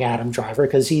we're getting Adam Driver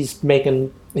because he's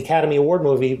making Academy Award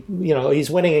movie. He's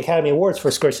winning Academy Awards for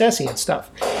Scorsese and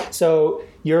stuff. So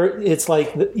it's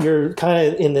like you're kind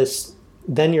of in this.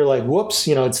 Then you're like, whoops,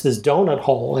 it's this donut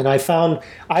hole. And I found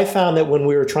that when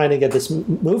we were trying to get this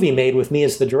movie made with me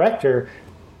as the director,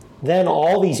 then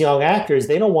all these young actors,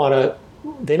 they don't want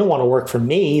to work for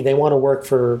me. They want to work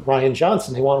for Rian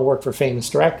Johnson. They want to work for famous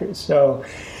directors. So,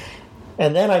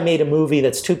 and then I made a movie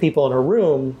that's two people in a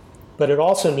room, but it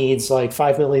also needs like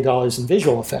 $5 million in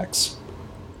visual effects.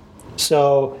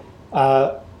 So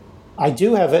I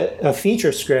do have a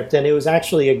feature script, and it was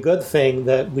actually a good thing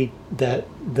that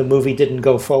the movie didn't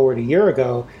go forward a year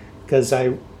ago, because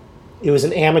it was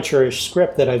an amateurish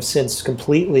script that I've since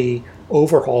completely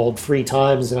overhauled 3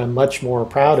 times, and I'm much more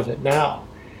proud of it now.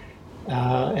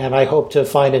 And I hope to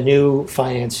find a new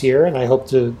financier, and I hope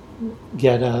to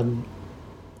get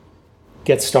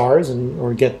stars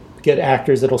or get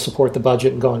actors that'll support the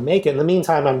budget and go and make it. In the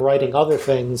meantime, I'm writing other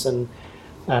things, and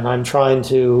I'm trying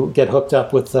to get hooked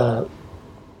up with a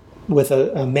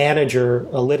manager,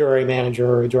 a literary manager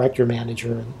or a director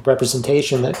manager, and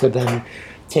representation that could then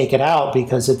take it out,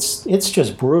 because it's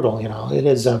just brutal. It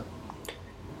is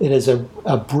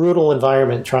a brutal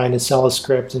environment trying to sell a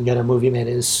script and get a movie made.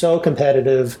 It is so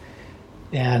competitive,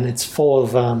 and it's full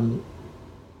of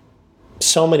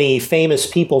so many famous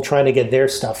people trying to get their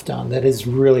stuff done that is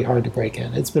really hard to break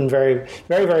in. It's been very,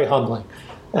 very, very humbling.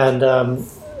 And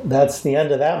that's the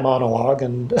end of that monologue,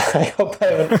 and I hope I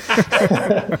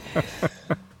haven't...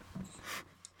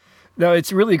 No,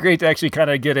 it's really great to actually kind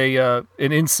of get an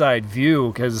inside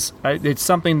view, because it's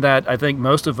something that I think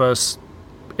most of us,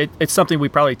 it's something we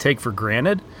probably take for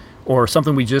granted, or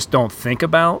something we just don't think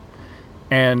about,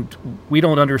 and we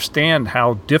don't understand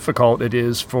how difficult it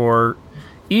is for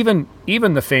even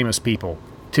the famous people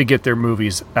to get their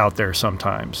movies out there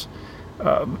sometimes.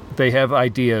 They have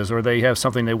ideas, or they have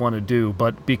something they want to do,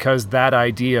 but because that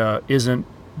idea isn't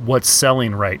what's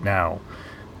selling right now,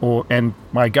 and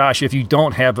my gosh, if you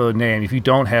don't have a name, if you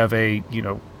don't have a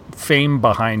fame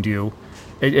behind you,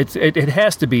 it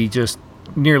has to be just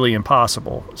nearly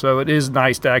impossible. So it is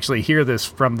nice to actually hear this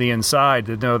from the inside,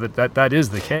 to know that is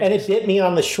the case. And it bit me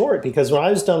on the short, because when I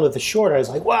was done with the short, I was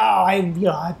like, wow,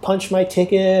 I punched my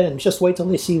ticket, and just wait till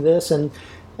they see this. And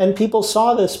people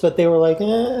saw this, but they were like,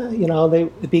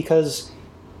 because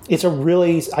it's a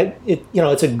really,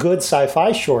 it's a good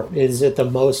sci-fi short. Is it the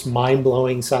most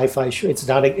mind-blowing sci-fi short?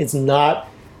 It's not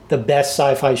the best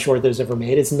sci-fi short there's ever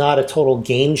made. It's not a total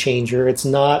game changer.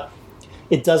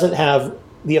 It doesn't have,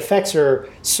 the effects are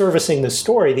servicing the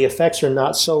story. The effects are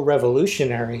not so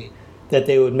revolutionary that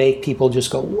they would make people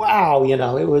just go, wow,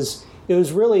 it was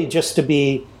really just to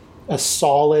be a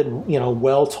solid,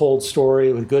 well-told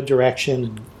story with good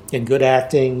direction and good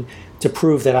acting to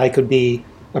prove that I could be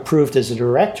approved as a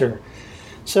director.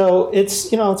 So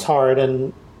it's hard,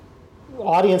 and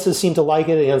audiences seem to like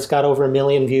it. It's got over 1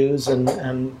 million views,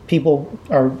 and people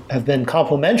have been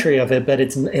complimentary of it, but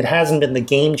it hasn't been the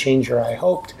game changer I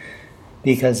hoped,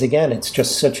 because again, it's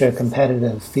just such a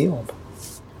competitive field.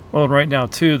 Well, right now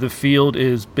too, the field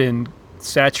has been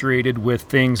saturated with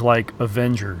things like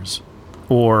Avengers,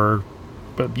 or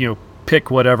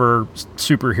pick whatever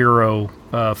superhero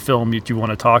film that you want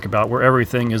to talk about, where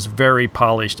everything is very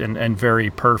polished and very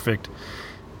perfect,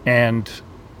 and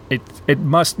it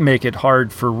must make it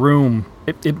hard for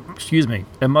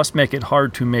it must make it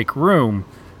hard to make room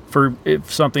for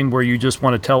something where you just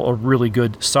want to tell a really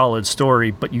good, solid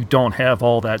story, but you don't have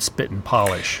all that spit and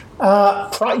polish.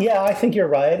 Yeah, I think you're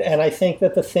right, and I think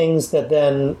that the things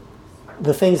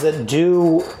that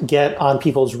do get on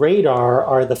people's radar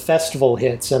are the festival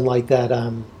hits, and like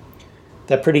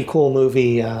that pretty cool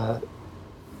movie,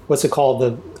 what's it called?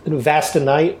 The Vasta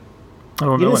Night.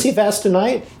 You didn't see Vasta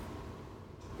Night?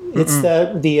 It's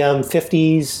the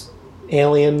 50s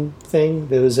alien thing.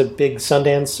 There was a big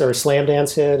Sundance or Slam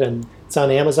Dance hit, and it's on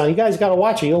Amazon. You guys got to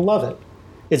watch it. You'll love it.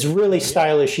 It's really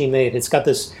stylishly made. It's got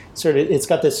this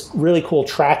really cool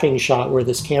tracking shot where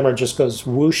this camera just goes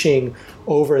whooshing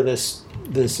over this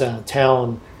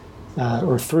town,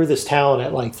 or through this town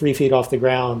at like 3 feet off the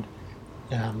ground,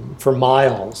 for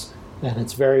miles. and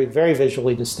it's very, very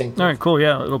visually distinctive. All right, cool.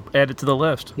 Yeah, it'll add it to the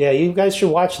list. Yeah, you guys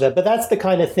should watch that. But that's the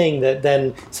kind of thing that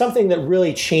then something that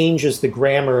really changes the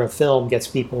grammar of film gets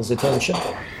people's attention.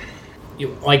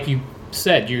 Like you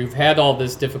said, you've had all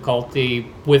this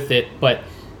difficulty with it, but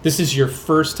this is your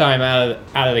first time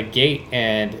out of the gate,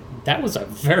 and that was a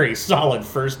very solid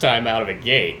first time out of the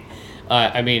gate.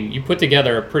 I mean, you put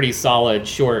together a pretty solid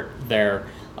short there.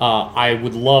 I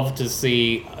would love to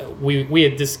see. We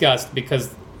had discussed,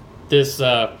 because this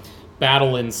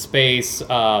battle in space,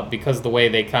 because of the way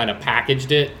they kind of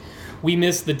packaged it, we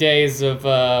miss the days of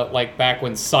like back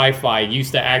when sci-fi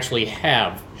used to actually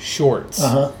have shorts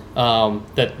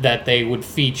that they would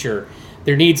feature.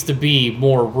 There needs to be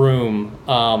more room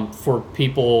for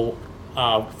people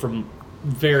from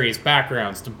various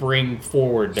backgrounds to bring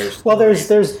forward their stories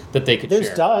that they could share.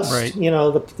 There's Dust, Right.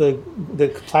 The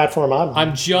platform I'm on.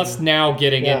 I'm just now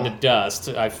getting into Dust.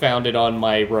 I found it on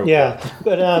my road. Yeah,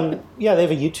 but they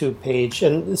have a YouTube page,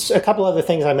 and a couple other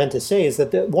things I meant to say is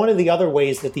that one of the other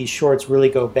ways that these shorts really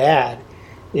go bad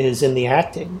is in the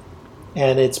acting,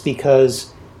 and it's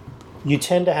because you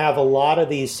tend to have a lot of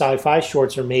these sci-fi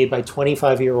shorts are made by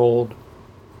 25-year-old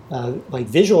like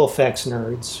visual effects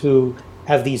nerds who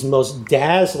have these most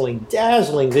dazzling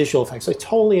visual effects, like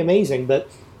totally amazing, but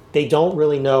they don't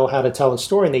really know how to tell a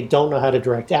story, and they don't know how to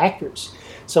direct actors.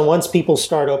 So once people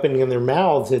start opening their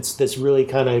mouths, it's this really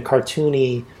kind of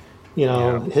cartoony,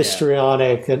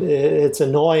 histrionic, and it's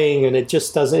annoying, and it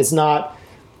just doesn't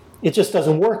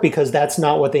work because that's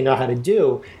not what they know how to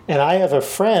do. And I have a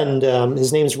friend,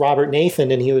 his name's Robert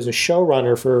Nathan, and he was a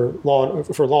showrunner for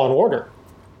Law and Order,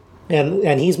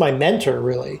 and he's my mentor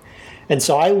really. And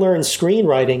so I learned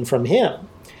screenwriting from him,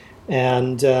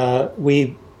 and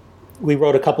we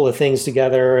wrote a couple of things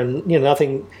together, and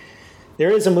nothing. There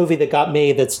is a movie that got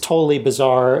made that's totally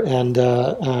bizarre, and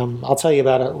I'll tell you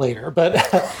about it later. But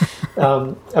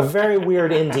a very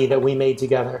weird indie that we made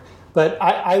together. But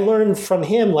I learned from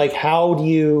him, like, how do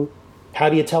you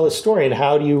tell a story, and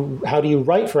how do you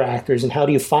write for actors, and how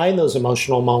do you find those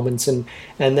emotional moments, and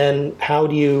then how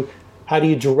do you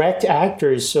direct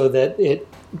actors so that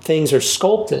things are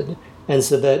sculpted, and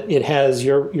so that it has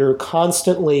you're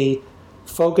constantly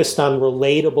focused on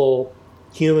relatable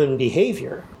human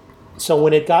behavior. So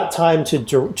when it got time to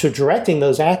directing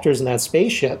those actors in that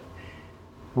spaceship,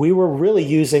 we were really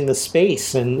using the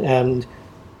space and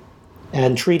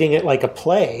treating it like a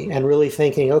play, and really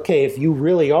thinking, okay, if you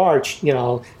really are,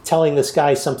 telling this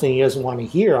guy something he doesn't want to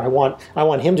hear, I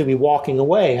want him to be walking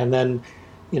away, and then,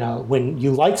 when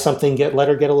you like something, let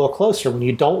her get a little closer. When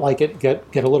you don't like it,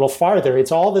 get a little farther.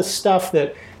 It's all this stuff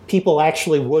that people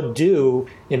actually would do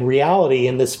in reality,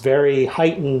 in this very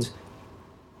heightened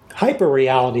hyper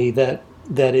reality that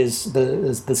is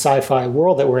the sci-fi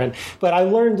world that we're in. But I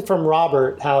learned from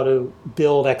Robert how to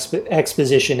build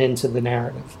exposition into the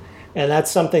narrative. And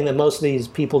that's something that most of these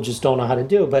people just don't know how to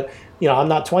do. But, I'm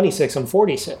not 26, I'm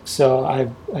 46. So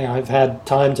I've had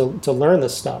time to learn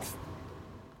this stuff.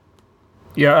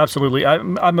 Yeah, absolutely.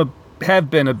 Have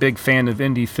been a big fan of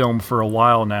indie film for a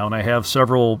while now, and I have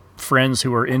several friends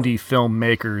who are indie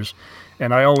filmmakers,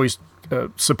 and I always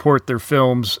support their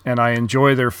films, and I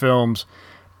enjoy their films.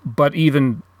 But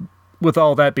even with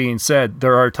all that being said,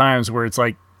 there are times where it's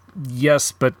like,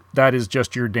 yes, but that is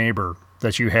just your neighbor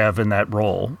that you have in that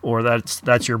role, or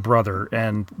that's your brother,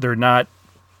 and they're not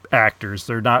actors,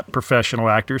 they're not professional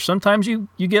actors. Sometimes you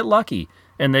get lucky,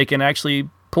 and they can actually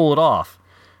pull it off.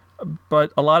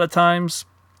 But a lot of times,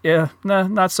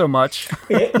 not so much.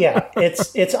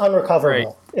 It's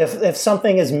unrecoverable. Right. If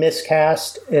something is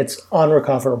miscast, it's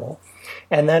unrecoverable.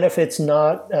 And then if it's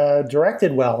not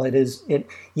directed well,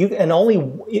 you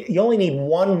only need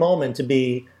one moment to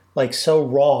be like so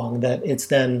wrong that it's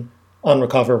then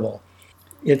unrecoverable.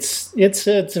 It's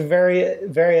a very,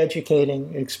 very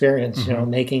educating experience,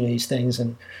 making these things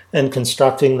and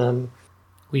constructing them.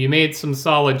 Well, you made some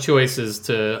solid choices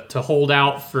to hold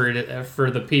out for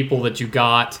the people that you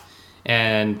got,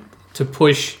 and to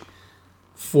push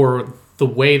for the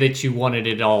way that you wanted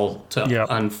it all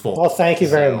to unfold. Well, thank you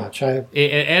very much.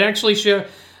 It actually showed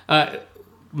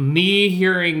me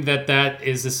hearing that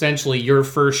is essentially your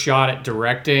first shot at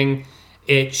directing.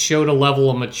 It showed a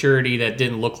level of maturity that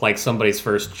didn't look like somebody's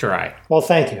first try. Well,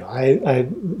 thank you. I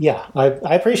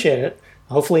appreciate it.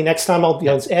 Hopefully next time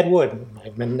it's Ed Wood.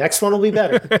 The next one will be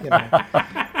better.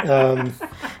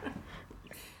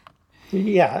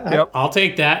 I'll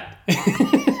take that.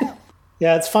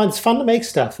 Yeah, it's fun. It's fun to make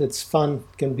stuff. It's fun.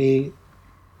 It can be.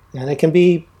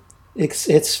 It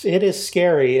is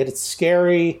scary. It's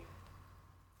scary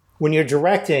when you're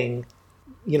directing.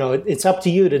 It's up to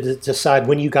you to decide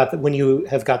when you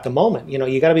have got the moment.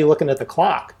 You got to be looking at the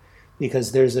clock.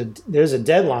 because there's a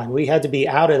deadline. We had to be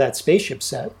out of that spaceship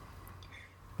set.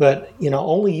 But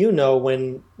only you know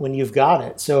when you've got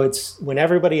it. So it's when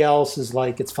everybody else is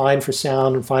like, it's fine for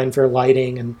sound and fine for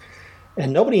lighting,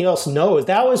 and nobody else knows.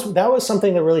 That was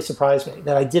something that really surprised me,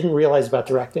 that I didn't realize about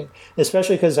directing,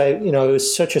 especially because it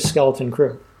was such a skeleton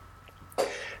crew.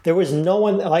 There was no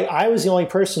one, like, I was the only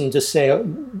person to say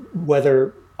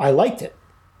whether I liked it.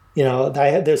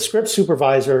 The script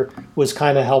supervisor was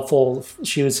kind of helpful.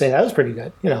 She would say that was pretty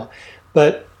good,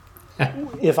 but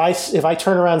if I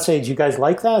turn around and say, "Do you guys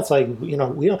like that?" It's like, we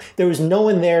don't. There was no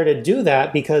one there to do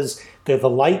that because the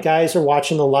light guys are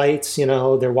watching the lights.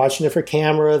 They're watching it for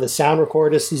camera. The sound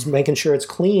recordist is making sure it's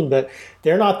clean, but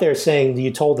they're not there saying,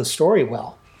 "You told the story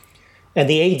well." And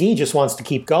the AD just wants to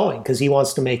keep going because he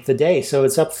wants to make the day. So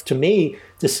it's up to me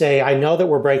to say, "I know that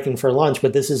we're breaking for lunch,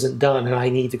 but this isn't done, and I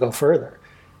need to go further."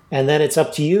 And then it's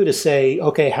up to you to say,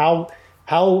 "Okay,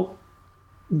 how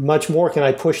much more can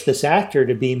I push this actor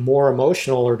to be more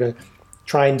emotional, or to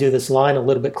try and do this line a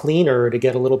little bit cleaner, or to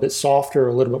get a little bit softer, or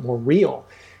a little bit more real?"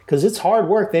 Because it's hard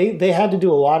work. They had to do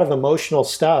a lot of emotional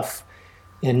stuff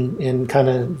in kind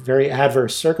of very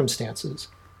adverse circumstances,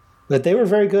 but they were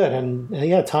very good. And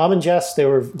yeah, Tom and Jess, they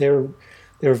were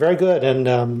very good.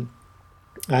 And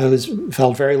I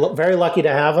felt very very lucky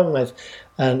to have them.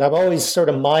 And I'm always sort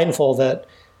of mindful that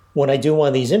when I do one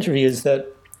of these interviews, that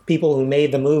people who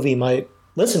made the movie might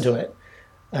listen to it.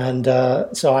 And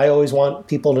so I always want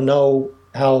people to know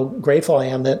how grateful I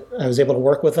am that I was able to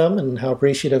work with them, and how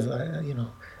appreciative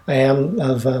I am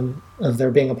of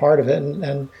their being a part of it,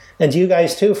 and to you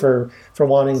guys too for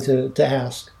wanting to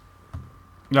ask.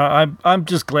 No, I'm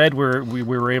just glad we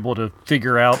were able to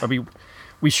figure out. I mean,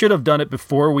 we should have done it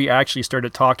before we actually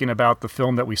started talking about the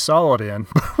film that we saw it in.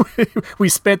 We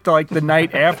spent like the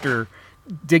night after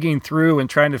digging through and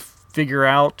trying to figure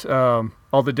out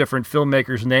all the different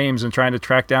filmmakers' names, and trying to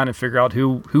track down and figure out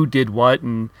who did what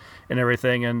and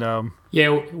everything. And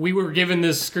yeah, we were given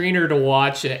this screener to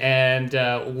watch,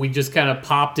 and we just kind of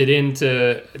popped it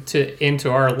into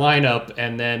our lineup,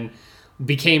 and then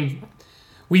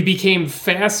we became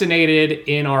fascinated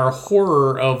in our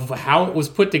horror of how it was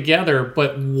put together,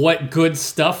 but what good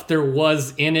stuff there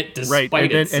was in it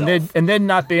despite itself. And then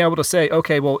not being able to say,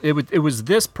 okay, well, it was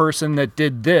this person that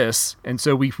did this, and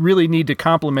so we really need to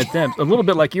compliment them. A little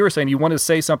bit like you were saying, you want to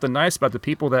say something nice about the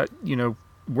people that,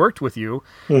 worked with you.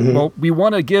 Mm-hmm. Well, we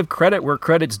want to give credit where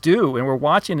credit's due, and we're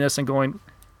watching this and going,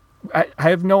 I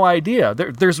have no idea.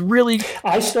 There's really...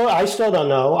 I still don't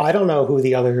know. I don't know who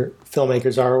the other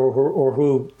filmmakers are, or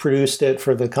who produced it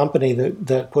for the company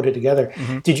that put it together.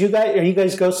 Mm-hmm. Are you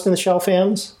guys Ghost in the Shell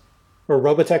fans? Or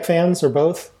Robotech fans, or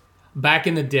both? Back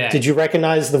in the day. Did you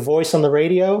recognize the voice on the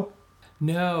radio?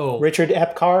 No. Richard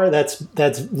Epcar,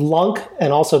 that's Lunk,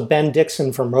 and also Ben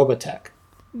Dixon from Robotech.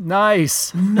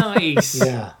 Nice.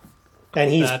 Yeah.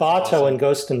 And he's Bato awesome. In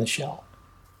Ghost in the Shell.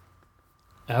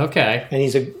 Okay. And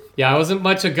he's I wasn't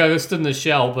much a Ghost in the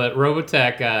Shell, but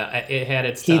Robotech, it had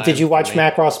its time. Did you watch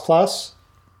Macross Plus?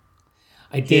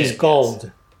 I did. He's gold.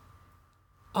 Yes.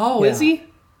 Oh, yeah. Is he?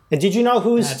 And did you know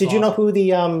who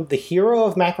the hero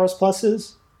of Macross Plus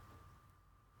is?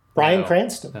 Bryan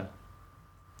Cranston.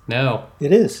 No.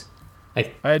 It is. I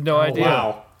had no idea.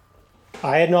 Wow.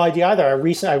 I had no idea either. I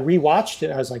rewatched it.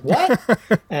 I was like, what?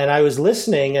 And I was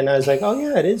listening, and I was like, oh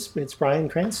yeah, it is. It's Bryan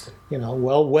Cranston.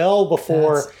 Well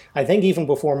before, I think even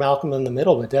before Malcolm in the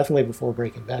Middle, but definitely before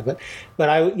Breaking Bad. But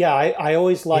I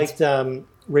always liked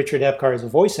Richard Epcar as a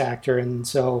voice actor, and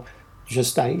so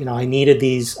I needed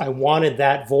these. I wanted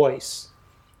that voice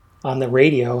on the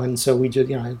radio, and so we just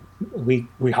we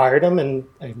hired him, and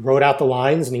I wrote out the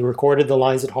lines, and he recorded the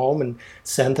lines at home and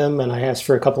sent them, and I asked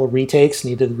for a couple of retakes, and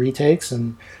he did the retakes,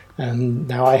 and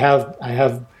now I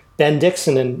have Ben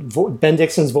Dixon and Ben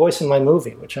Dixon's voice in my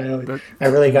movie, which I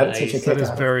really got such a kick out of.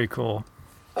 That is very cool.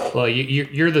 Well,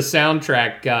 you're the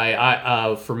soundtrack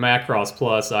guy. For Macross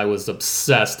Plus, I was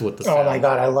obsessed with the soundtrack. Oh my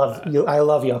God, I love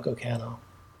Yoko Kanno.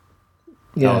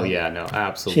 Yeah. Oh yeah, no,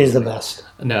 absolutely. She's the best.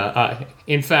 No,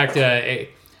 in fact, I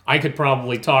could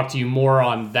probably talk to you more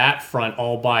on that front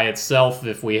all by itself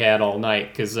if we had all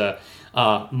night, because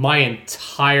my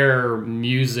entire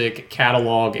music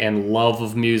catalog and love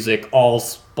of music all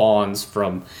spawns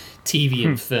from TV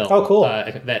and film. Oh, cool.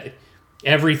 That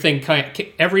everything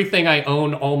I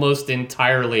own almost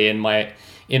entirely in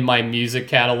my music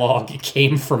catalog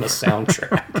came from a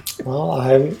soundtrack.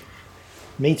 Well,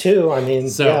 me too. I mean,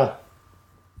 yeah.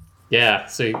 Yeah,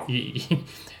 so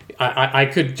I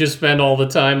could just spend all the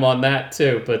time on that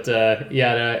too, but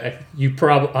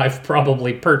I've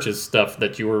probably purchased stuff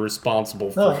that you were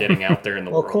responsible for getting out there in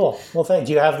the world. Well, cool. Well, thank you.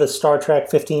 Do you have the Star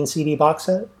Trek 15 CD box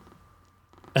set?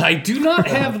 I do not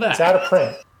have that. It's out of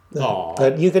print. Aw.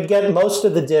 But you could get most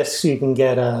of the discs. You can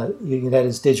get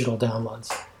as digital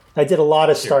downloads. I did a lot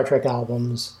of Star Trek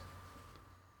albums.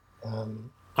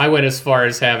 I went as far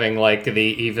as having like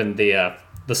the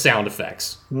sound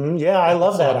effects. Yeah, I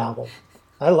love that album.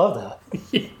 I love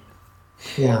that.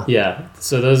 Yeah. Yeah.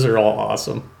 So those are all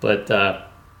awesome. But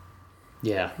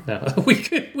yeah, no, we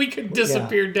could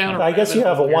disappear down. I guess you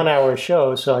have a 1 hour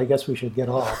show, so I guess we should get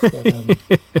off. But,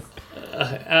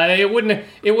 it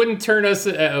wouldn't turn us.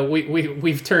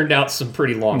 We've turned out some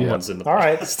pretty long ones in the all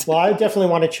right. past. Well, I definitely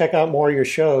want to check out more of your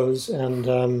shows,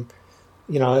 and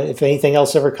if anything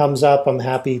else ever comes up, I'm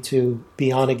happy to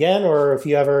be on again. Or if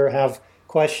you ever have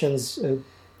questions,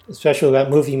 especially about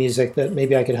movie music, that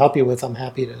maybe I could help you with, I'm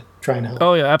happy to try and help.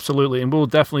 Oh yeah, absolutely, and we'll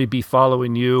definitely be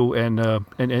following you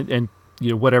and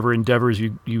whatever endeavors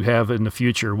you have in the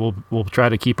future. We'll try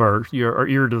to keep our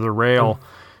ear to the rail.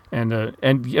 And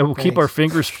we'll keep our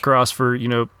fingers crossed for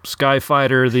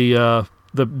Skyfighter,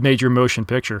 the major motion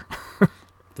picture.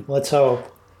 Let's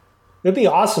hope. It'd be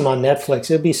awesome on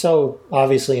Netflix. It'd be so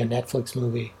obviously a Netflix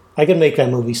movie. I could make that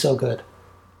movie so good.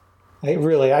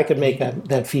 I could make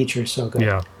that feature so good.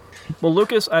 Yeah. Well,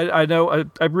 Lucas, I know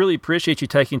I really appreciate you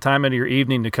taking time out of your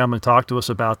evening to come and talk to us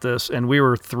about this, and we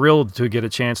were thrilled to get a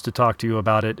chance to talk to you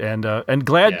about it, and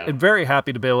glad and very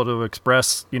happy to be able to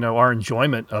express our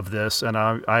enjoyment of this, and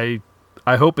I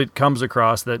hope it comes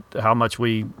across that how much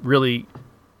we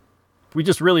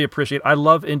just really appreciate. I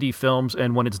love indie films,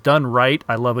 and when it's done right,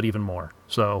 I love it even more.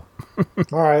 So,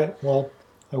 all right, well,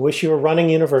 I wish you were running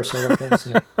Universal. What can I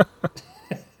say?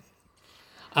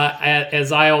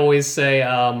 As I always say,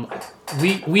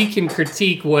 we can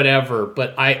critique whatever,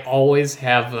 but I always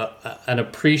have an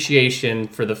appreciation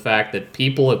for the fact that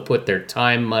people have put their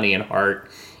time, money, and heart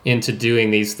into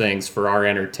doing these things for our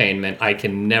entertainment. I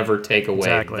can never take away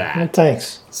that. Well,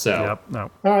 thanks. So, all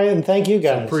right, and thank you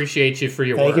guys. Appreciate you for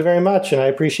your work. Thank you very much, and I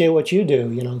appreciate what you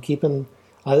do.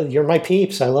 You're my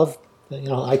peeps. I love.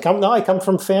 I come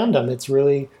from fandom. It's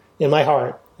really in my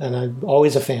heart, and I'm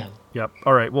always a fan. Yep.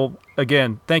 All right. Well,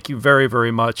 again, thank you very,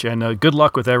 very much, and good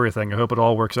luck with everything. I hope it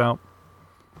all works out.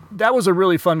 That was a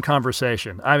really fun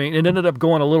conversation. I mean, it ended up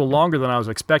going a little longer than I was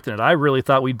expecting it. I really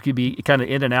thought we'd be kind of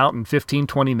in and out in 15,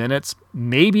 20 minutes,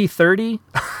 maybe 30.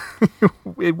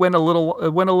 It went a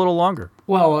little longer.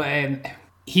 Well, and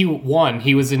he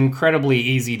was incredibly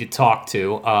easy to talk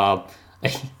to.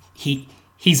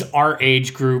 He's our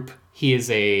age group. He is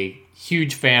a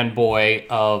huge fanboy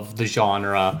of the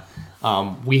genre.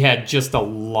 We had just a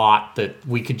lot that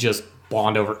we could just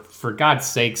bond over. For God's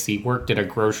sakes, he worked at a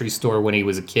grocery store when he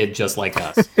was a kid, just like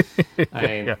us.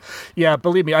 Yeah,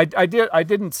 believe me, I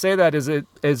didn't say that as it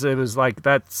was like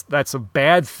that's a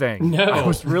bad thing. No, I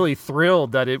was really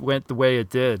thrilled that it went the way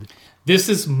it did. This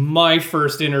is my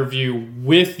first interview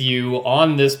with you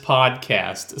on this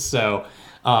podcast, so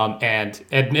and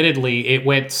admittedly, it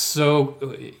went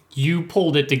so. You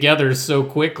pulled it together so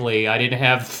quickly. I didn't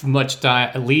have much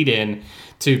time lead in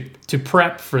to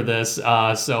prep for this,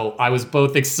 so I was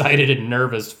both excited and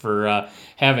nervous for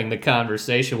having the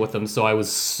conversation with him. So I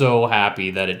was so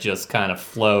happy that it just kind of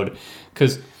flowed,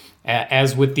 because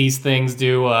as with these things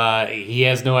do, he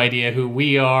has no idea who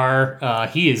we are.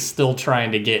 He is still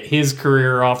trying to get his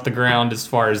career off the ground as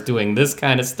far as doing this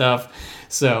kind of stuff.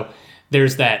 So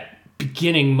there's that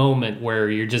beginning moment where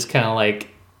you're just kind of like,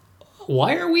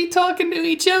 why are we talking to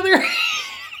each other?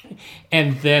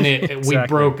 And then Exactly. We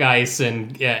broke ice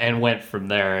and went from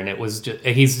there. And it was just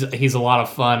he's a lot of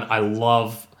fun. I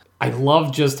love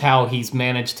just how he's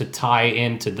managed to tie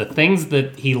into the things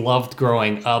that he loved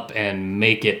growing up and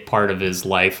make it part of his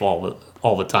life all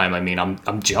the time. I mean,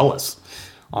 I'm jealous,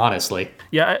 honestly.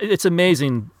 Yeah, it's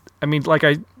amazing. I mean, like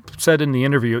I said in the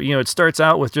interview, it starts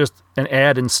out with just an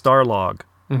ad in Starlog.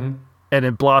 Mm-hmm. And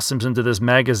it blossoms into this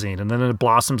magazine, and then it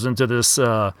blossoms into this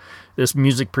this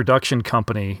music production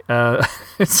company.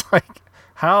 It's like,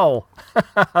 how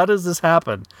does this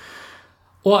happen?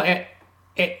 Well, and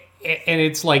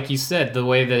it's like you said, the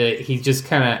way that he just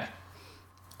kind of,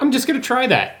 I'm just gonna try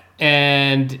that,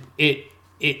 and it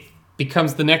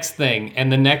becomes the next thing and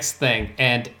the next thing,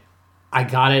 and I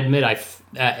gotta admit,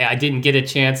 I didn't get a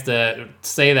chance to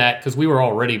say that because we were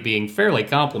already being fairly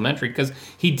complimentary, because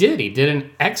he did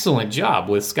an excellent job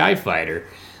with Skyfighter.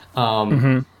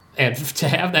 And to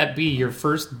have that be your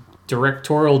first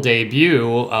directorial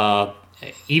debut,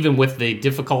 even with the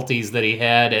difficulties that he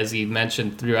had, as he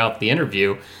mentioned throughout the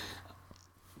interview,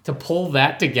 to pull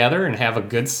that together and have a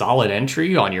good solid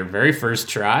entry on your very first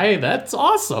try, that's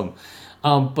awesome.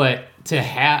 But to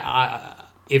have...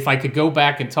 if I could go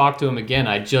back and talk to him again,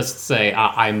 I'd just say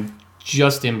I'm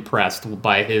just impressed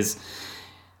by his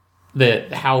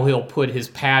how he'll put his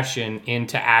passion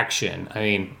into action. I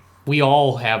mean, we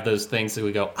all have those things that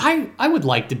we go, I would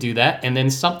like to do that, and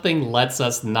then something lets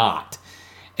us not.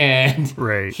 And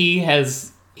right. he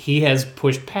has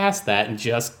pushed past that and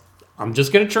I'm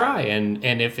just gonna try, and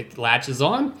if it latches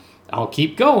on, I'll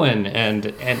keep going,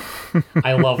 and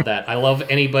I love that. I love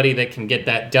anybody that can get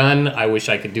that done. I wish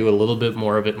I could do a little bit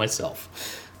more of it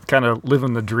myself. Kind of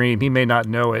living the dream. He may not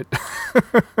know it.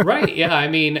 Right, yeah. I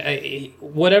mean,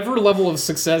 whatever level of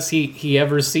success he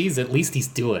ever sees, at least he's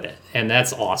doing it, and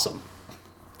that's awesome.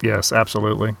 Yes,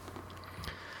 absolutely.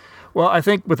 Well, I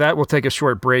think with that, we'll take a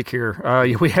short break here.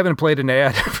 We haven't played an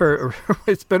ad for,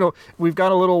 we've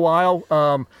gone a little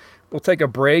while. We'll take a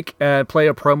break and play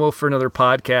a promo for another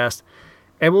podcast.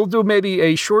 And we'll do maybe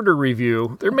a shorter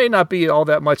review. There may not be all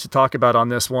that much to talk about on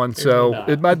this one, so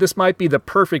this might be the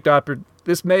perfect opportunity.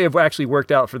 This may have actually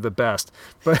worked out for the best.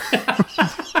 But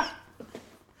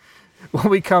when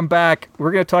we come back,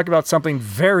 we're going to talk about something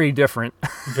very different.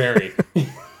 Very.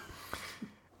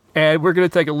 And we're going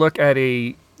to take a look at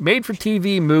a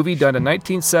made-for-TV movie done in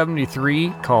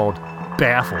 1973 called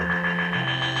Baffled.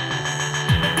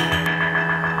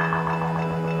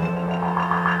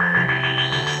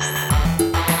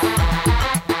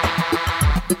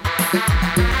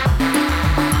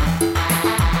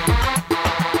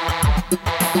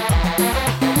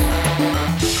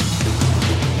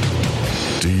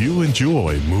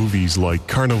 Enjoy movies like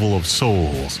Carnival of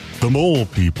Souls, The Mole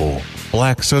People,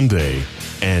 Black Sunday,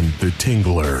 and The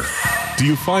Tingler? Do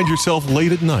you find yourself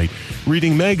late at night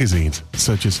reading magazines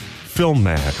such as Film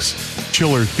Max,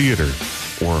 Chiller Theater,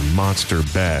 or Monster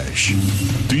Bash?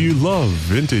 Do you love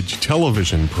vintage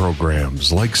television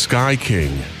programs like Sky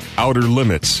King, Outer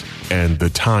Limits, and The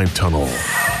Time Tunnel?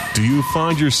 Do you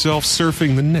find yourself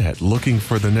surfing the net looking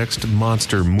for the next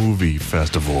monster movie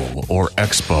festival or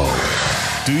expo?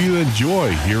 Do you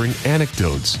enjoy hearing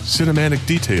anecdotes, cinematic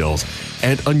details,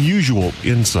 and unusual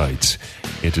insights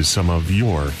into some of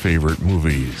your favorite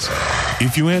movies?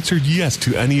 If you answered yes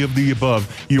to any of the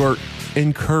above, you are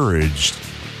encouraged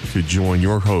to join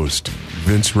your host,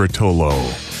 Vince Rotolo,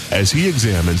 as he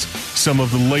examines some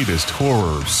of the latest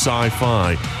horror,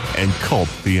 sci-fi, and cult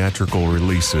theatrical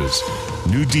releases,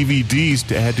 new DVDs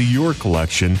to add to your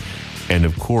collection, and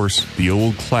of course, the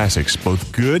old classics,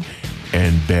 both good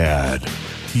and bad.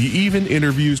 He even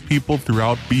interviews people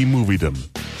throughout B-Moviedom.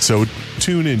 So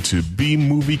tune into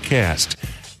B-Movie-Cast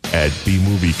at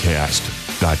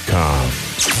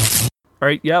bmoviecast.com. All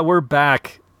right, yeah, we're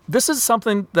back. This is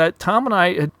something that Tom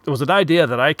and it was an idea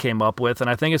that I came up with, and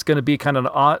I think it's going to be kind of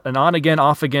an on-again,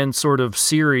 off-again sort of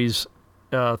series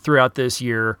throughout this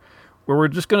year, where we're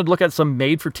just going to look at some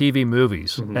made-for-TV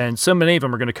movies. Mm-hmm. And so many of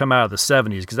them are going to come out of the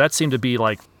 70s, because that seemed to be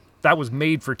that was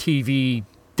made-for-TV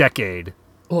decade.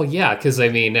 Well, yeah, because, I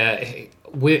mean,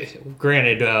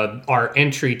 granted, our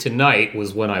entry tonight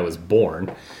was when I was born.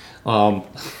 But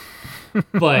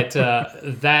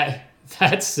that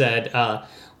said,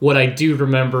 what I do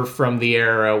remember from the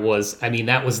era was, I mean,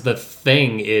 that was the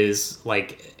thing, is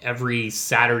every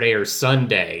Saturday or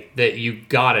Sunday that you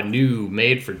got a new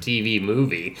made-for-TV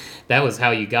movie. That was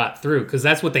how you got through, because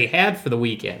that's what they had for the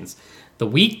weekends. The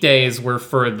weekdays were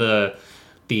for the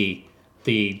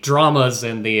dramas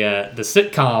and the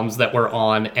sitcoms that were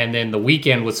on, and then the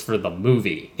weekend was for the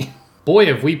movie. Boy,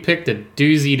 have we picked a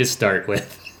doozy to start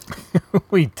with.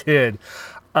 We did.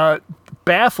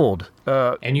 Baffled.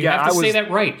 And you have to say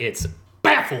that right. It's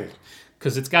Baffled,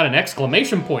 because it's got an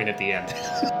exclamation point at the end.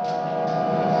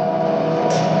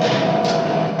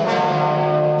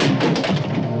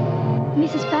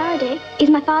 Mrs. Faraday, is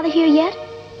my father here yet?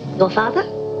 Your father?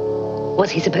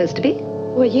 Was he supposed to be?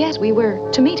 Well, yes, we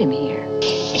were to meet him here.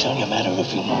 It's only a matter of a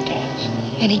few more days.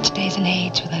 And each day's an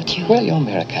age without you. Well, your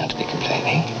mirror can't be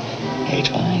complaining,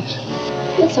 age-wise.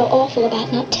 What's so awful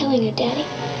about not telling her, Daddy?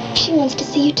 She wants to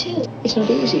see you, too. It's not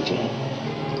easy, Jane.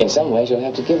 In some ways, you'll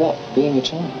have to give up being a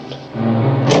child.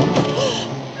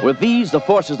 Were these the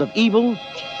forces of evil,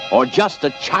 or just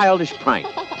a childish prank?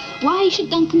 Why should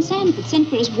Duncan Sanford send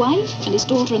for his wife and his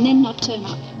daughter and then not turn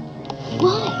up?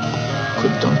 Why?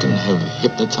 Could Duncan have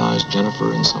hypnotized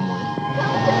Jennifer in some way?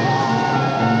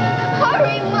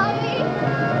 Hurry, Mommy!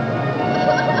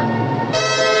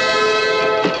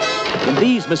 In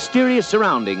these mysterious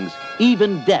surroundings,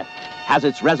 even death has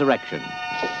its resurrection.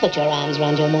 Put your arms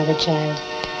around your mother, child.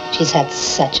 She's had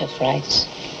such a fright.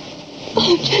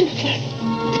 Oh, Jennifer.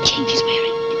 The chain she's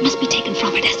wearing. It must be taken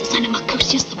from her. It has the sign of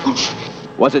Mercutius the wolf.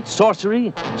 Was it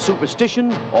sorcery,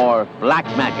 superstition, or black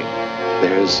magic?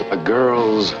 There's a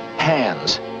girl's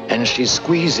hands, and she's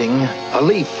squeezing a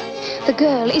leaf. The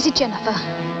girl, is it Jennifer?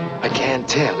 I can't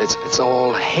tell. It's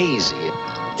all hazy.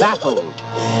 Baffled.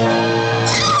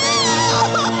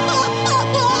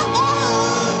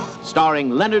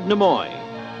 Starring Leonard Nimoy,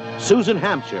 Susan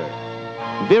Hampshire,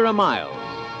 Vera Miles,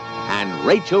 and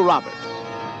Rachel Roberts.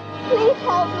 Please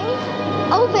help me.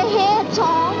 Over here,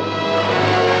 Tom.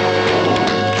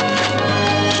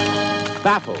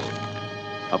 Baffled.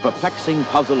 A perplexing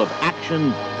puzzle of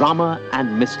action, drama,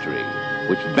 and mystery,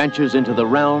 which ventures into the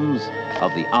realms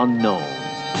of the unknown.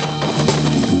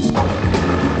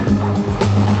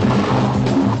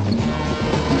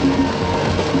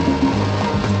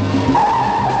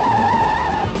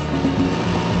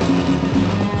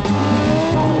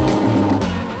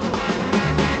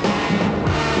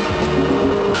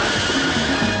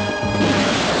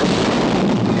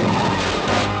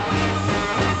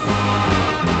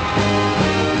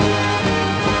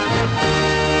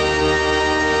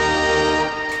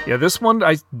 Yeah, this one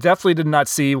I definitely did not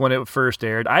see when it first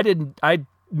aired. I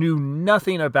knew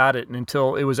nothing about it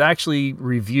until it was actually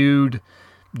reviewed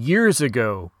years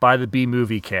ago by the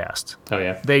B-Movie Cast. Oh,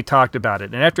 yeah. They talked about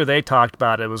it. And after they talked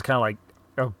about it, it was kind of like,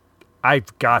 oh,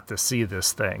 I've got to see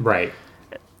this thing. Right.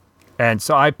 And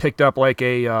so I picked up like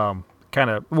a kind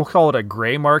of, we'll call it a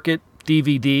gray market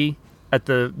DVD at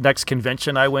the next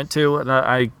convention I went to, and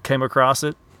I came across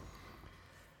it.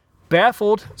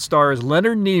 Baffled stars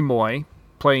Leonard Nimoy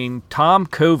playing Tom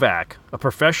Kovac, a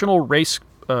professional race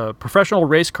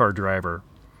car driver.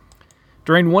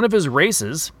 During one of his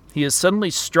races, he is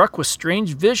suddenly struck with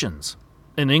strange visions.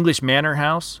 An English manor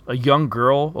house, a young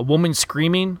girl, a woman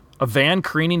screaming, a van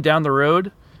careening down the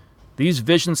road. These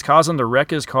visions cause him to wreck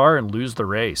his car and lose the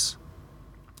race.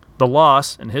 The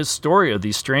loss and his story of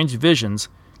these strange visions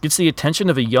gets the attention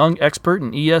of a young expert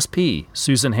in ESP,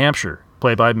 Susan Hampshire,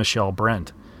 played by Michelle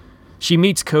Brent. She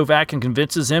meets Kovac and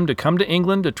convinces him to come to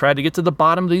England to try to get to the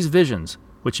bottom of these visions,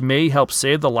 which may help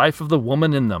save the life of the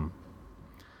woman in them.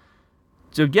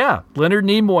 So yeah, Leonard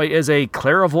Nimoy is a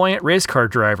clairvoyant race car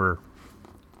driver.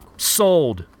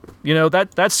 Sold. You know,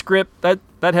 that script, that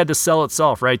had to sell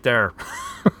itself right there.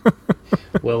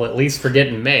 Well, at least for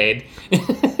getting made.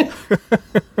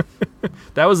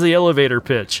 That was the elevator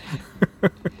pitch.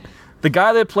 The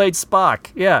guy that played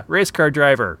Spock, yeah, race car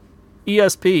driver,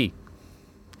 ESP.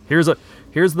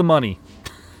 Here's the money.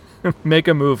 Make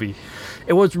a movie.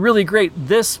 It was really great.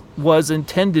 This was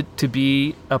intended to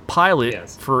be a pilot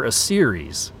for a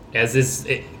series. As is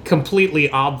completely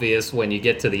obvious when you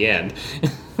get to the end.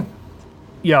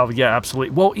 Yeah,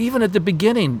 absolutely. Well, even at the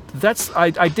beginning,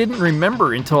 I didn't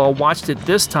remember until I watched it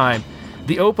this time.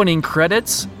 The opening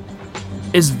credits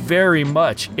is very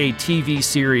much a TV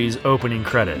series opening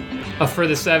credit. For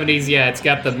the 70s, yeah, it's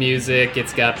got the music,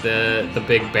 it's got the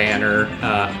big banner,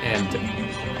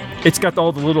 and it's got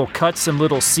all the little cuts and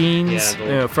little scenes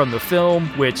from the film,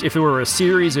 which if it were a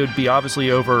series, it would be obviously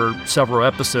over several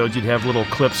episodes. You'd have little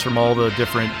clips from all the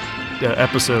different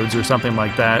episodes or something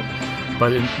like that.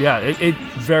 But it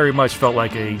very much felt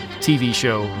like a TV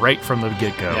show right from the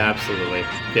get-go. Yeah, absolutely.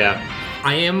 Yeah.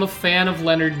 I am a fan of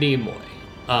Leonard Nimoy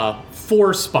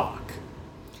for Spock.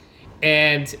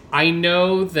 And I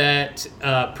know that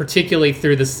particularly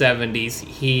through the 70s,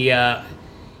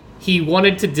 he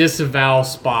wanted to disavow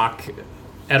Spock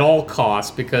at all costs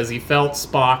because he felt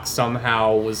Spock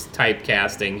somehow was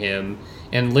typecasting him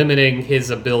and limiting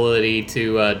his ability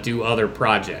to do other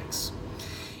projects.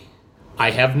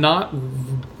 I have not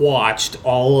watched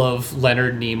all of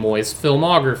Leonard Nimoy's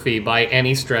filmography by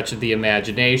any stretch of the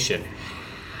imagination.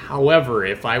 However,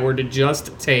 if I were to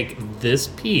just take this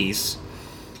piece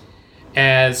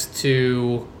as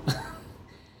to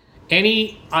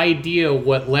any idea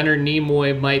what Leonard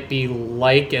Nimoy might be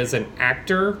like as an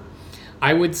actor,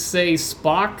 I would say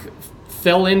Spock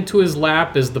fell into his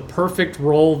lap as the perfect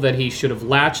role that he should have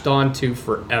latched onto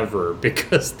forever,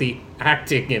 because the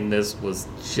acting in this was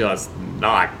just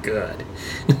not good.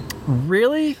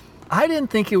 Really? I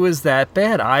didn't think it was that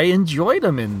bad. I enjoyed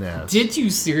him in this. Did you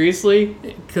seriously?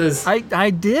 Because I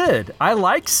did. I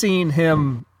like seeing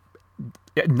him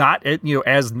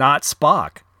as not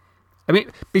Spock. I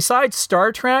mean, besides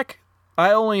Star Trek,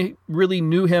 I only really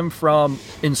knew him from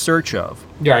In Search Of.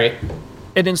 Right.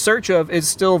 And In Search Of is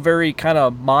still very kind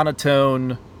of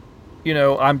monotone. You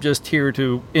know, I'm just here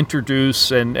to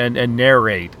introduce and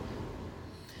narrate.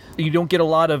 You don't get a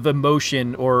lot of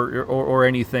emotion or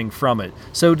anything from it.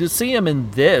 So to see him in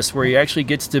this, where he actually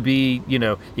gets to be,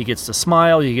 he gets to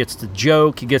smile, he gets to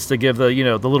joke, he gets to give the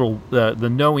little the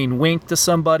knowing wink to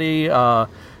somebody, all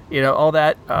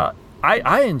that.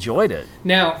 I enjoyed it.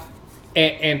 Now,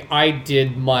 and I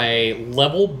did my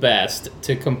level best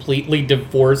to completely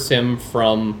divorce him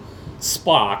from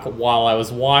Spock while I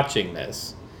was watching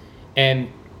this. And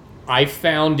I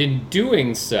found in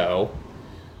doing so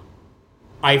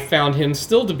I found him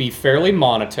still to be fairly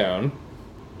monotone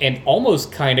and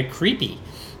almost kind of creepy.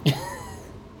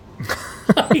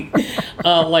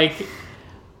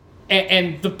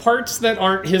 And the parts that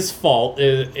aren't his fault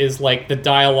is like the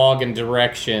dialogue and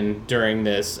direction during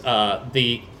this.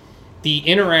 The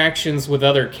interactions with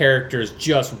other characters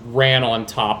just ran on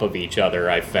top of each other,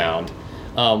 I found.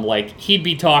 Like, he'd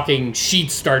be talking,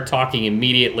 she'd start talking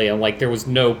immediately, and like there was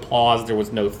no pause, there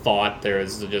was no thought, there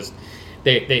was just...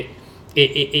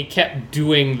 It kept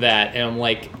doing that, and I'm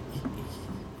like,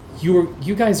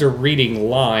 you guys are reading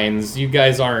lines, you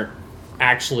guys aren't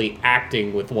actually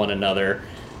acting with one another.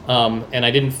 And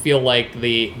I didn't feel like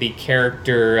the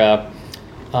character,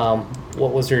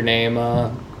 what was her name?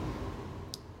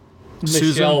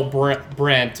 Michelle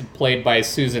Brent, played by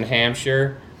Susan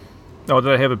Hampshire. Oh,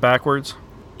 did I have it backwards?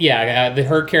 Yeah,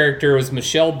 her character was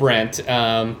Michelle Brent,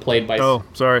 played by... Oh,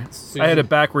 sorry. Susan. I had it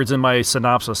backwards in my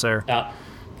synopsis there.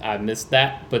 I missed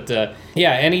that. But,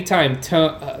 yeah, anytime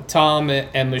Tom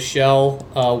and Michelle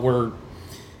were...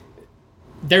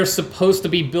 They're supposed to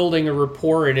be building a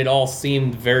rapport, and it all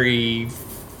seemed very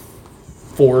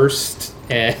forced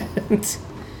and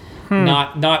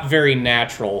not very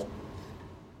natural.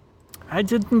 I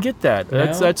didn't get that. No?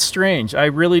 That's strange. I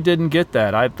really didn't get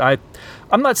that.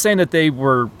 I'm not saying that they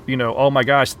were, oh my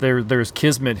gosh, there's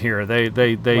kismet here.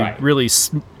 They Right. really,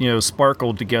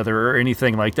 sparkled together or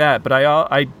anything like that. But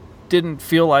I didn't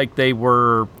feel like they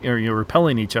were,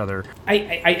 repelling each other.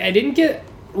 I didn't get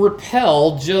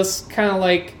repelled, just kind of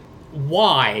like,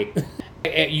 why?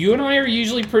 You and I are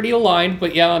usually pretty aligned,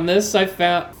 but yeah, on this I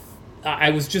found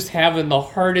I was just having the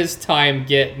hardest time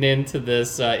getting into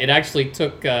this. It actually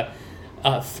took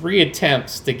 3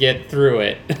 attempts to get through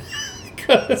it.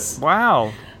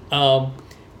 Wow.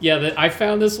 Yeah, I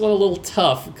found this one a little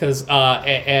tough because,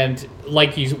 and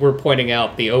like you were pointing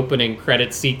out, the opening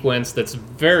credit sequence, that's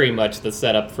very much the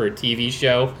setup for a TV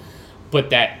show, but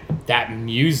that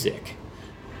music.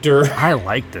 I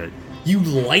liked it. You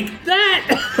liked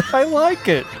that? I like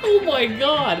it. Oh my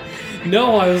god.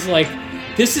 No, I was like,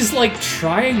 this is like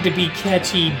trying to be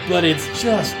catchy, but it's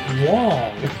just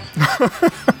wrong.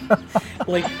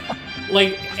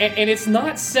 And it's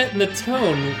not setting the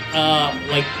tone.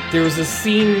 Like, there was a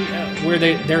scene where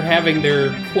they're having their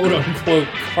quote-unquote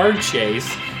car chase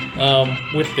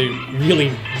with the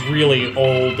really, really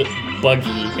old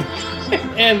buggy.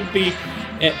 and the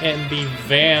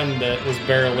van that was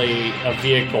barely a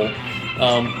vehicle.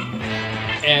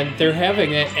 And they're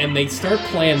having it, and they start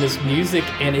playing this music,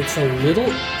 and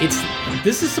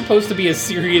this is supposed to be a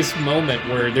serious moment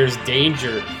where there's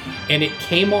danger, and it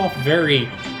came off very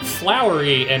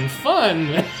flowery and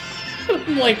fun.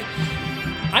 Like,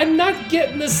 I'm not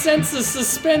getting the sense of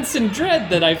suspense and dread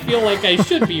that I feel like I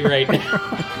should be right now.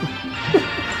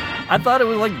 I thought it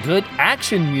was like good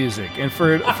action music, and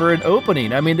for an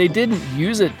opening. I mean, they didn't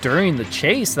use it during the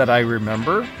chase that I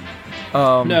remember.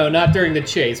 No, not during the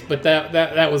chase, but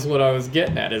that was what I was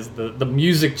getting at, is the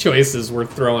music choices were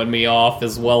throwing me off,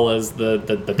 as well as the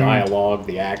dialogue,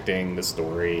 the acting, the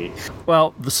story.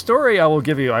 Well, the story, I will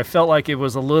give you, I felt like it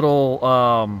was a little,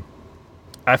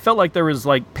 I felt like there was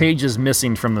like pages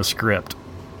missing from the script.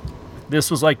 This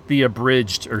was like the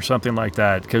abridged or something like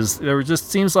that, because there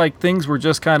just seems like things were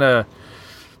just kind of,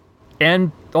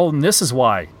 and this is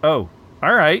why. Oh,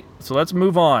 all right, so let's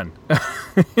move on.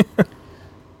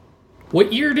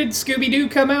 What year did Scooby-Doo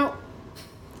come out?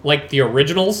 Like the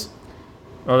originals?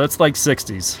 Oh, that's like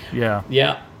 60s, yeah.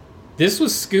 Yeah. This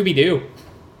was Scooby-Doo.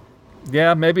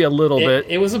 Yeah, maybe a little bit.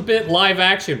 It was a bit live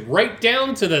action, right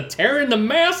down to the tearing the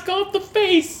mask off the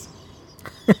face.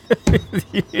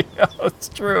 Yeah, that's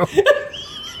true.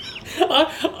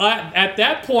 At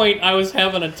that point, I was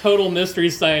having a total Mystery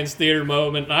Science Theater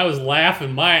moment, and I was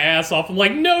laughing my ass off. I'm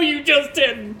like, no, you just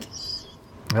didn't.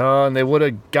 Oh, and they would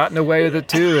have gotten away with it,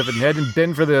 too, if it hadn't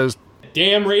been for those...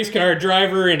 Damn race car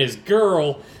driver and his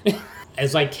girl.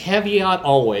 As I caveat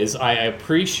always, I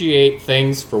appreciate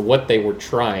things for what they were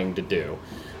trying to do.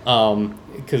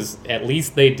 Because at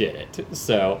least they did it.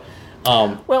 So...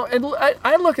 well, and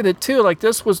I look at it, too, like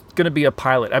this was going to be a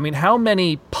pilot. I mean, how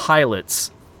many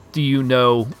pilots do you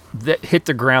know that hit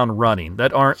the ground running,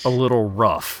 that aren't a little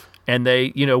rough? And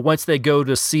they, once they go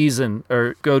to season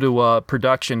or go to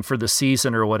production for the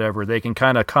season or whatever, they can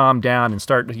kind of calm down and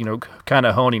start, kind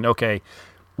of honing, okay,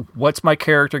 what's my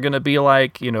character going to be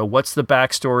like? What's the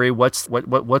backstory?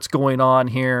 What's going on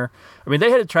here? I mean, they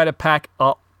had to try to pack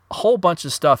a whole bunch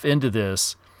of stuff into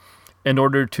this in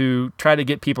order to try to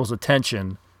get people's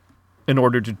attention, in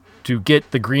order to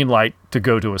get the green light to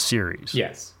go to a series.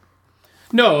 Yes.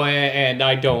 No, and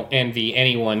I don't envy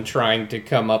anyone trying to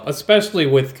come up, especially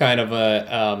with kind of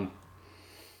a...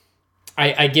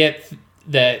 I get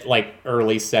that, like,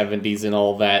 early 70s and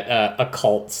all that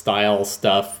occult style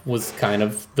stuff was kind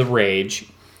of the rage.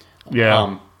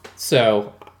 Yeah.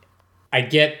 So I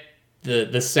get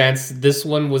the sense this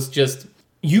one was just,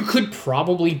 you could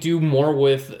probably do more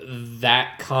with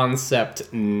that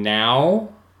concept now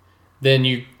than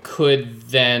you could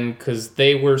then, because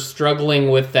they were struggling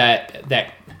with that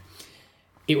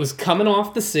it was coming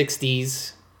off the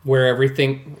 60s where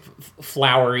everything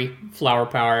flower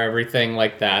power, everything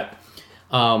like that.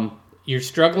 You're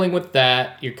struggling with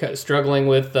that. You're struggling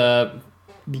with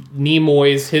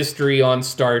Nimoy's history on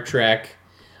Star Trek.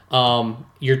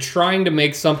 You're trying to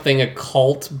make something a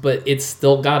cult, but it's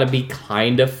still got to be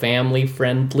kind of family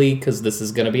friendly because this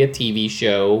is going to be a TV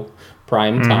show,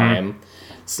 prime time.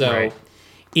 So Right.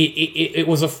 it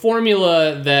was a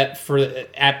formula that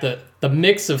at the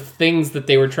mix of things that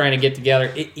they were trying to get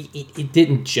together, it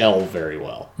didn't gel very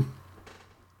well.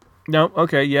 No,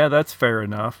 okay, yeah, that's fair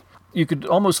enough. You could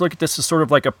almost look at this as sort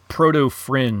of like a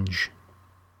proto-Fringe,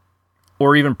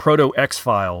 or even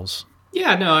proto-X-Files.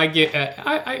 Yeah, no, I get.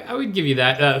 I would give you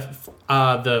that.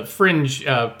 The Fringe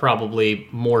probably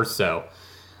more so,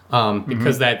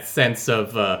 because that sense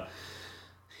of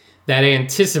that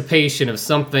anticipation of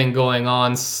something going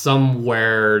on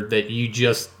somewhere that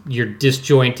you're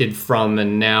disjointed from,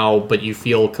 and now, but you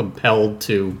feel compelled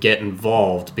to get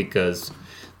involved because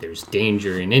there's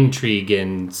danger and intrigue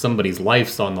and somebody's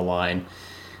life's on the line.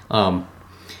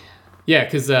 Yeah,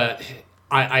 because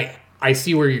I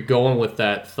see where you're going with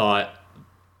that thought,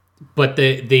 but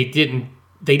they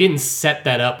didn't set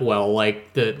that up well.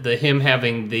 Like the him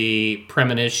having the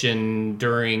premonition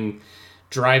during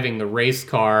driving the race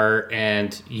car,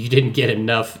 and you didn't get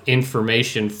enough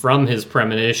information from his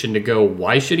premonition to go,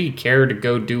 why should he care to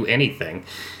go do anything?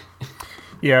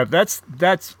 Yeah, that's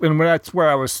where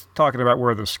I was talking about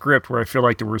where the script, where I feel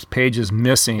like there was pages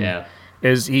missing. Yeah.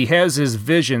 Is he has his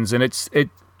visions, and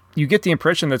you get the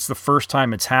impression that's the first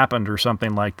time it's happened or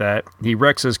something like that. He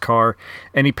wrecks his car,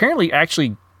 and he apparently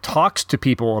actually talks to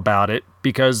people about it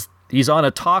because he's on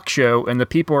a talk show, and the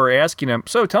people are asking him,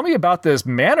 so tell me about this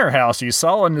manor house you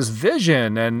saw in this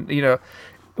vision, and,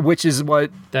 which is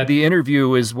what the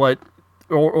interview is what,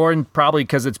 or probably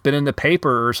because it's been in the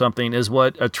paper or something, is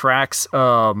what attracts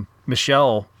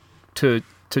Michelle to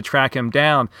track him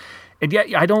down. And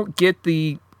yet I don't get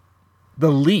the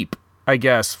leap, I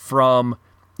guess, from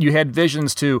you had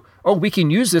visions to, oh, we can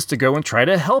use this to go and try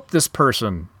to help this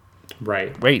person.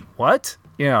 Right. Wait, what?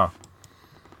 Yeah.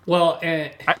 Well,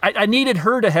 I needed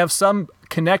her to have some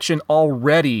connection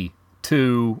already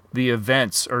to the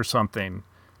events or something,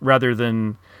 rather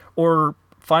than, or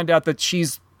find out that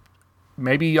she's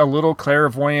maybe a little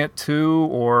clairvoyant too,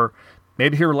 or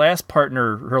maybe her last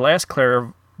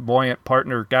clairvoyant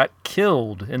partner got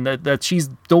killed, and that she's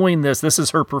doing this is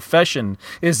her profession,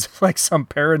 is like some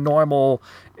paranormal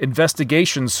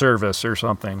investigation service or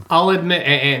something. I'll admit,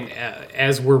 and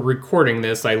as we're recording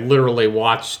this, I literally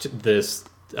watched this,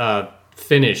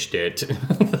 finished it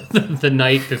the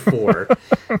night before,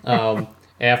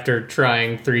 after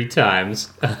trying 3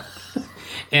 times.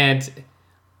 And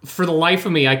for the life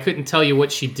of me, I couldn't tell you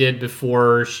what she did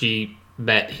before she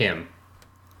met him.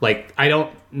 Like, I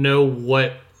don't know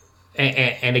what,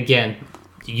 and again,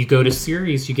 you go to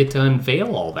series, you get to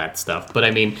unveil all that stuff. But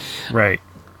I mean, right.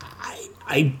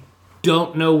 I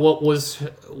don't know what was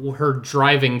her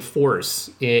driving force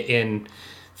in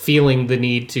feeling the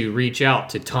need to reach out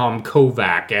to Tom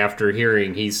Kovac after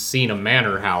hearing he's seen a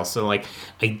manor house. And like,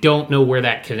 I don't know where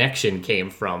that connection came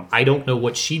from. I don't know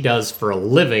what she does for a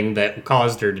living that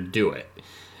caused her to do it.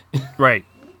 Right.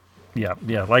 Yeah.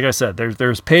 Like I said,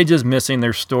 there's pages missing,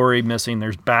 there's story missing,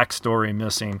 there's backstory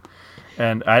missing.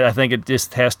 And I think it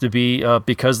just has to be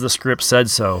because the script said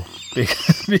so.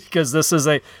 Because this is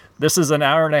an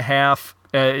hour and a half.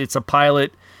 It's a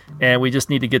pilot, and we just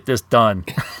need to get this done.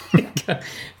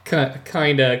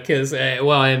 Kind of, because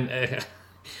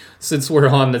since we're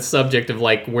on the subject of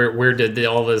like where did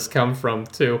all this come from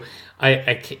too,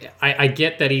 I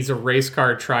get that he's a race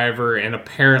car driver and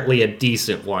apparently a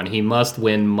decent one. He must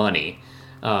win money.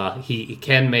 He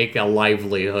can make a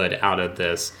livelihood out of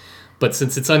this. But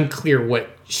since it's unclear what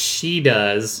she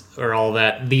does or all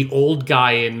that, the old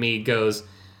guy in me goes,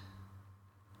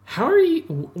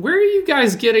 where are you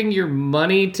guys getting your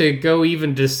money to go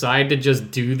even decide to just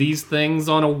do these things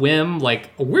on a whim? Like,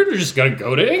 we're just going to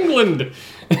go to England.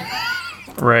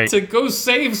 Right. To go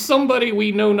save somebody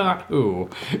we know not who.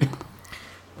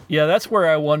 Yeah, that's where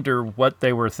I wonder what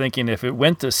they were thinking. If it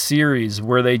went to series,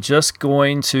 were they just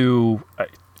going to...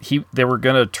 they were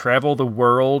going to travel the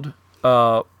world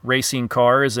racing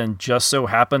cars and just so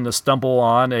happened to stumble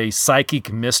on a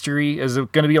psychic mystery? Is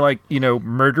it going to be like,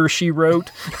 Murder, She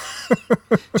Wrote?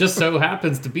 Just so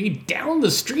happens to be down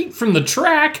the street from the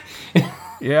track.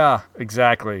 Yeah,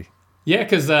 exactly. Yeah,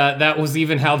 because that was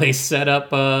even how they set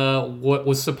up what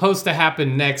was supposed to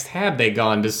happen next had they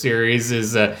gone to series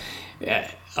is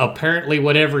apparently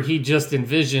whatever he just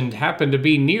envisioned happened to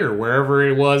be near wherever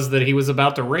it was that he was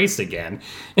about to race again.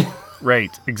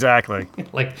 Right, exactly.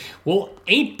 Like, well,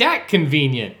 ain't that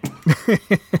convenient?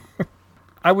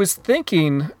 I was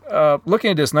thinking, looking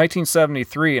at this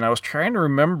 1973, and I was trying to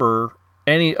remember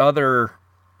any other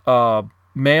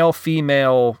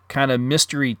male-female kind of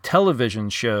mystery television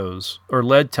shows or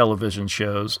lead television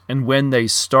shows and when they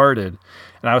started.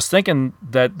 And I was thinking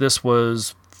that this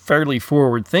was fairly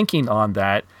forward-thinking on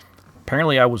that.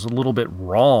 Apparently, I was a little bit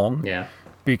wrong. Yeah.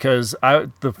 Because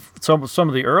some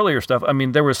of the earlier stuff, I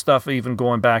mean, there was stuff even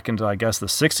going back into, I guess, the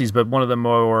 60s, but one of the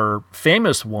more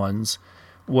famous ones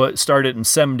started in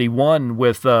 71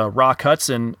 with Rock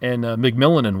Hudson and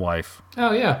McMillan and Wife.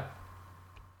 Oh, yeah.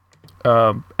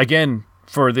 Again,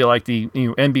 for the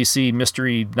NBC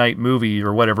Mystery Night movie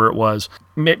or whatever it was,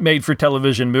 made for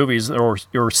television movies or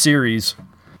series.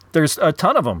 There's a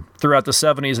ton of them throughout the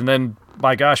 70s, and then,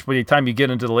 my gosh, by the time you get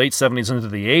into the late 70s into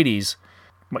the 80s,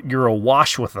 you're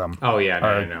awash with them. Oh, yeah,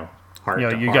 no. Heart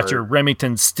to you Heart. got your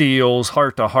Remington Steels,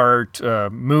 Heart to Heart,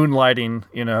 Moonlighting,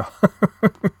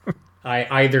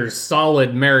 Either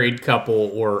solid married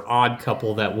couple or odd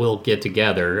couple that will get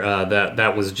together.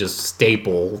 That was just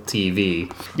staple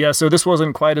TV. Yeah, so this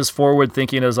wasn't quite as forward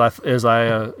thinking as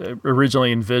I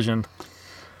originally envisioned.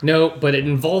 No, but it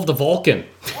involved a Vulcan.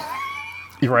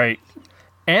 Right.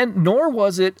 And nor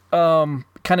was it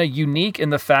kind of unique in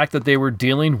the fact that they were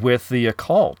dealing with the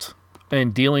occult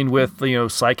and dealing with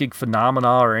psychic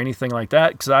phenomena or anything like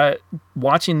that. Because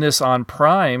watching this on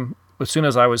Prime, as soon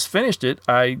as I was finished it,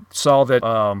 I saw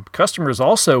that customers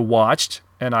also watched,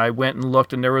 and I went and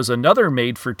looked, and there was another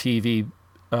made-for-TV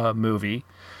movie,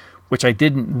 which I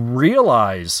didn't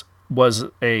realize was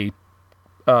a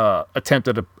attempt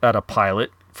at a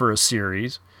pilot for a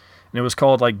series, and it was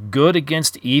called Good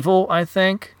Against Evil, I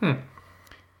think.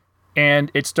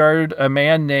 And it starred a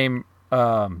man named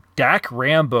Dak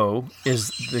Rambo is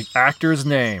the actor's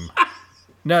name.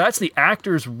 No, that's the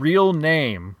actor's real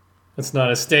name. That's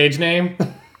not a stage name?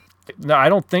 No, I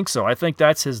don't think so. I think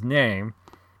that's his name.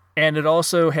 And it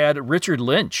also had Richard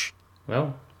Lynch.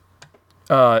 Well.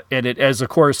 And it as, of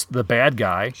course, the bad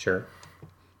guy. Sure.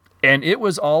 And it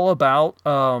was all about,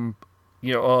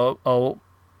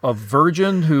 a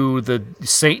virgin who the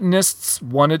Satanists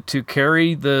wanted to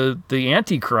carry the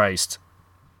Antichrist.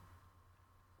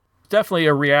 Definitely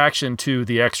a reaction to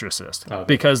The Exorcist. Okay.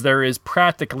 Because there is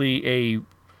practically a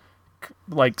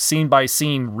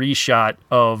scene-by-scene reshot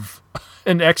of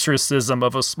an exorcism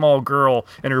of a small girl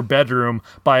in her bedroom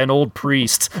by an old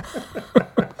priest.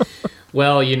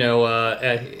 Well,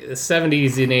 the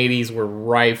 70s and 80s were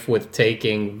rife with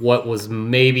taking what was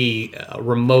maybe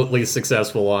remotely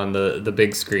successful on the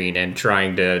big screen and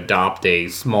trying to adopt a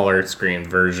smaller screen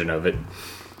version of it.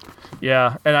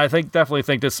 Yeah, and I definitely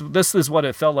think this is what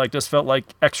it felt like. This felt like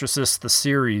Exorcist the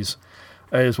series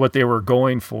is what they were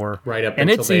going for. Right up and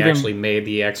until they actually made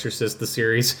The Exorcist the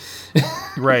series.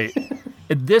 Right.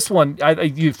 This one,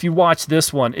 if you watch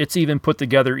this one, it's even put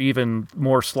together even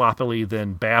more sloppily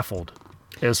than Baffled,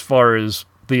 as far as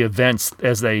the events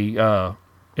as they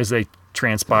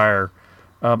transpire.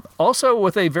 Also,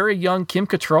 with a very young Kim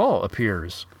Cattrall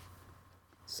appears.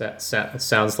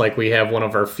 Sounds like we have one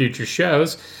of our future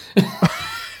shows.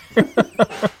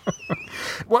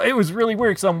 Well, it was really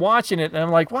weird because I'm watching it and I'm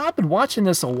like, well, I've been watching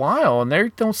this a while and they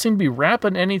don't seem to be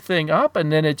wrapping anything up. And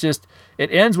then it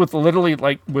ends with literally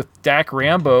with Dak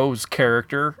Rambo's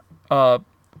character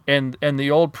and the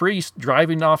old priest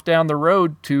driving off down the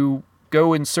road to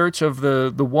go in search of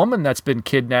the woman that's been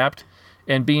kidnapped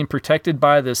and being protected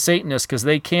by the Satanists because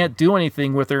they can't do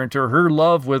anything with her until her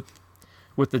love with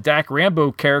the Dak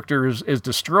Rambo character is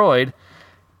destroyed.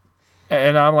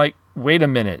 And I'm like, wait a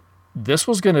minute. This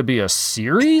was going to be a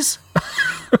series?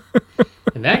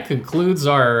 And that concludes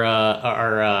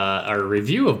our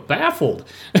review of Baffled.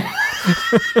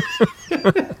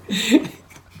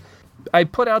 I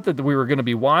put out that we were going to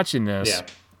be watching this, yeah.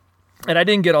 And I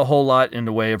didn't get a whole lot in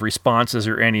the way of responses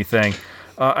or anything.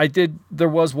 There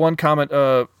was one comment,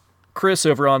 Chris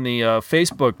over on the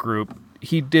Facebook group,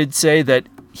 he did say that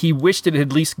he wished it had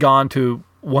at least gone to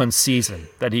one season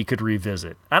that he could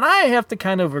revisit. And I have to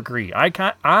kind of agree.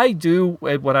 I do,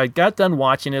 when I got done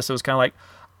watching this, it was kind of like,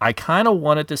 I kind of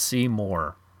wanted to see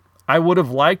more. I would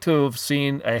have liked to have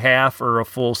seen a half or a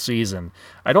full season.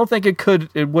 I don't think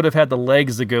it would have had the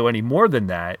legs to go any more than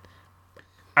that.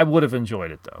 I would have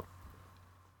enjoyed it, though.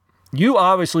 You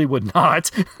obviously would not.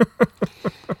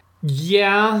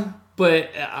 Yeah, but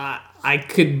I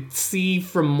could see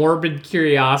from morbid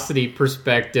curiosity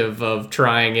perspective of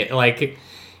trying it. Like,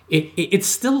 it's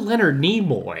still Leonard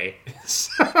Nimoy.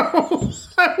 So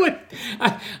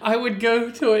I would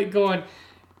go to it going,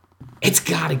 it's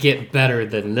got to get better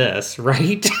than this,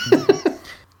 right?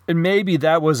 And maybe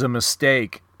that was a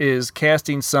mistake, is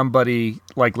casting somebody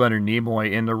like Leonard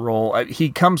Nimoy in the role. He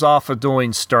comes off of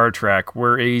doing Star Trek,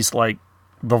 where he's like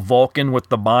the Vulcan with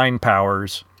the mind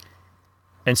powers.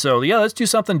 And so, yeah, let's do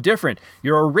something different.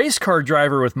 You're a race car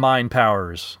driver with mind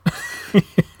powers.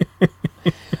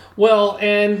 Well,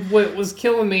 and what was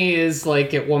killing me is,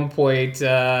 like, at one point,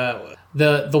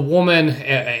 the woman,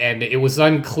 and it was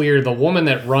unclear, the woman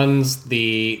that runs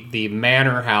the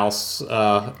manor house,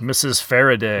 Mrs.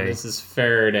 Faraday. Mrs.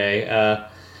 Faraday,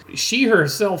 she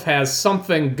herself has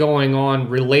something going on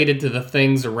related to the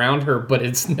things around her, but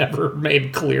it's never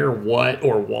made clear what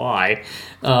or why.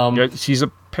 She's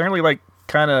apparently, like,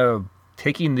 kind of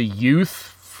taking the youth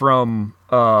from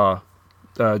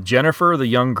Jennifer, the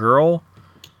young girl,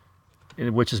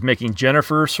 which is making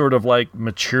Jennifer sort of like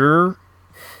mature.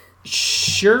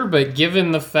 Sure, but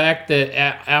given the fact that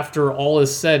after all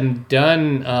is said and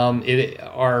done,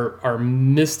 our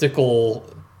mystical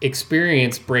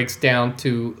experience breaks down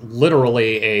to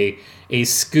literally a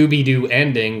Scooby-Doo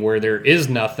ending where there is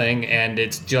nothing and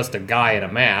it's just a guy in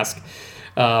a mask.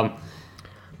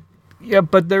 Yeah,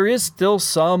 but there is still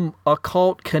some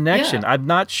occult connection. Yeah. I'm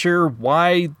not sure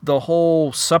why the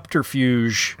whole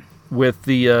subterfuge with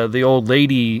the old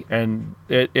lady and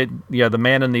the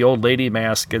man in the old lady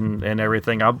mask and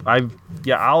everything.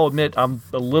 I'll admit I'm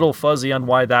a little fuzzy on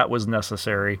why that was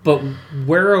necessary. But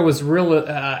where I was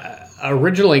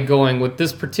originally going with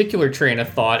this particular train of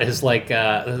thought is like,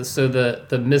 so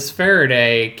the Miss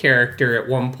Faraday character at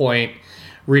one point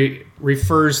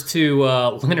refers to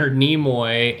Leonard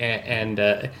Nimoy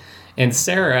and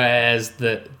Sarah as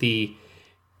the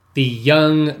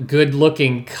young,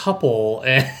 good-looking couple.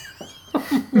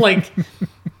 Like,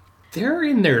 they're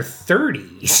in their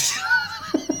 30s.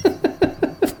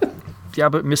 Yeah,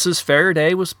 but Mrs.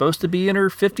 Faraday was supposed to be in her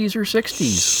 50s or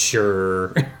 60s.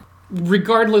 Sure.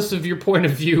 Regardless of your point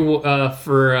of view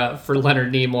for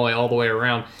Leonard Nimoy all the way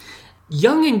around,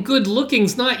 young and good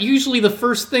looking's not usually the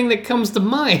first thing that comes to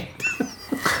mind.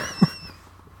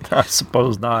 I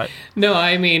suppose not. No,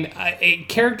 I mean,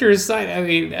 character aside, I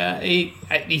mean,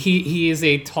 he is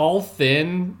a tall,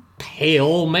 thin,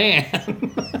 pale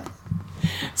man.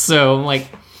 So, like...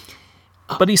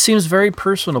 But he seems very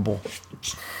personable.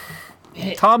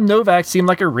 Tom Novak seemed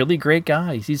like a really great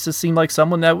guy. He just seemed like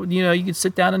someone that, you could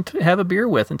sit down and have a beer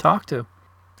with and talk to.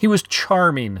 He was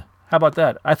charming. How about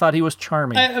that? I thought he was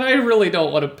charming. And I really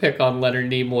don't want to pick on Leonard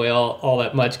Nimoy all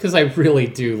that much, because I really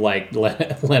do like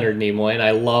Leonard Nimoy, and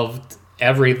I loved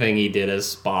everything he did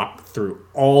as Spock through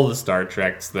all the Star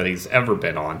Treks that he's ever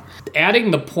been on.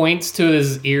 Adding the points to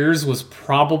his ears was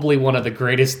probably one of the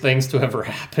greatest things to ever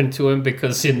happen to him,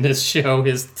 because in this show,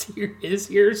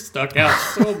 his ears stuck out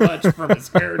so much from his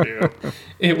hairdo.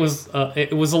 It was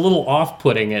a little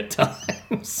off-putting at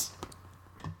times.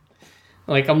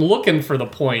 Like, I'm looking for the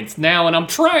points now, and I'm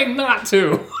trying not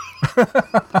to.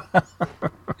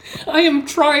 I am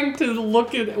trying to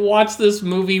watch this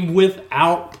movie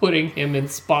without putting him in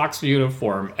Spock's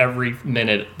uniform every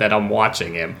minute that I'm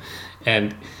watching him,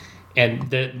 and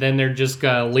then they're just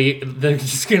gonna leave. They're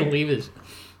just gonna leave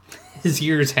his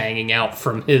ears hanging out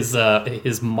from his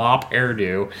mop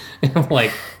hairdo. And I'm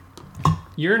like,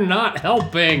 you're not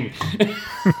helping.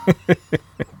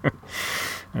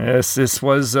 Yes, it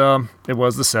was the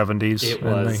 70s. It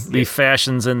was. The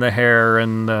fashions in the hair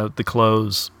and the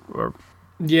clothes.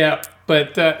 Yeah,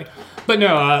 but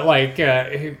no,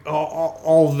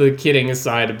 all the kidding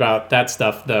aside about that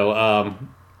stuff, though, I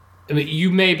mean,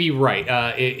 you may be right.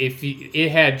 If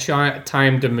it had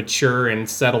time to mature and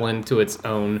settle into its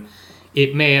own,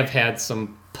 it may have had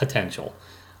some potential.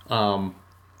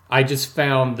 I just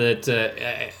found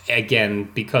that,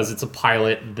 again, because it's a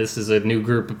pilot, this is a new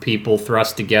group of people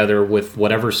thrust together with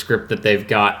whatever script that they've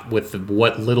got, with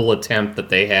what little attempt that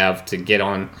they have to get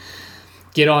on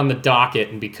the docket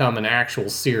and become an actual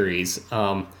series.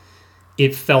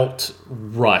 It felt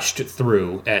rushed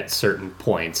through at certain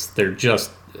points. They're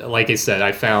just, like I said,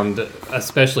 I found,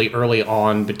 especially early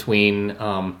on between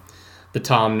the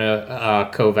Tom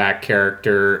Kovac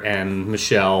character and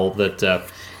Michelle, that...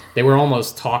 they were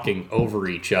almost talking over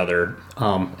each other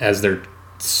as they're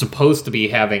supposed to be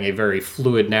having a very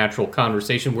fluid, natural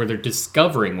conversation where they're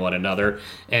discovering one another,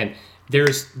 and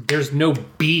there's no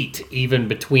beat even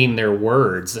between their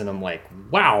words, and I'm like,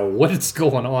 wow, what is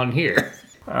going on here?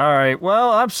 All right.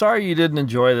 Well, I'm sorry you didn't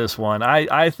enjoy this one.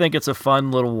 I think it's a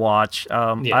fun little watch.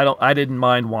 I didn't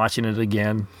mind watching it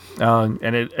again,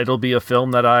 and it'll be a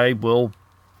film that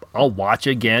I'll watch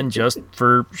again just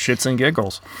for shits and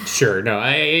giggles. Sure. No,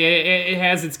 it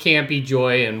has its campy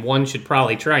joy, and one should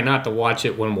probably try not to watch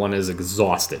it when one is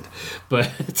exhausted.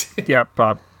 But yeah,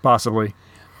 possibly.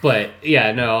 But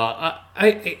yeah, no.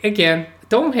 I again,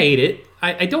 don't hate it.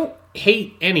 I don't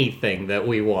hate anything that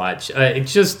we watch.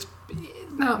 It's just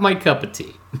not my cup of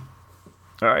tea.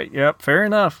 All right. Yep. Fair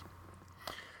enough.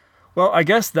 Well, I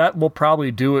guess that will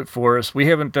probably do it for us. We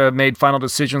haven't made final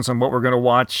decisions on what we're going to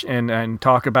watch and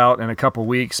talk about in a couple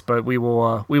weeks, but we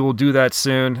will do that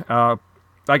soon.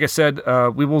 Like I said,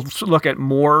 we will look at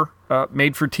more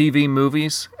made-for-TV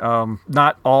movies.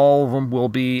 Not all of them will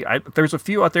be. There's a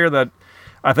few out there that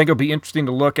I think will be interesting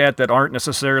to look at that aren't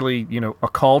necessarily,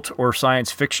 occult or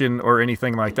science fiction or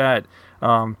anything like that.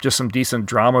 Just some decent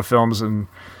drama films, and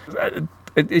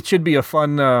it should be a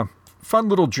fun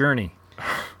little journey.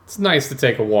 It's nice to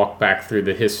take a walk back through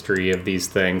the history of these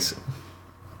things.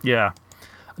 Yeah.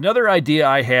 Another idea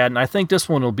I had, and I think this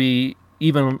one will be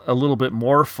even a little bit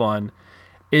more fun,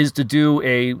 is to do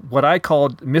what I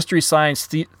called Mystery Science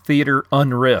Theater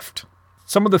Unriffed.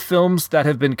 Some of the films that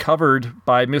have been covered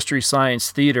by Mystery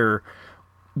Science Theater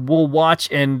we'll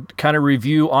watch and kind of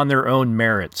review on their own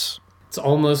merits. It's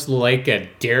almost like a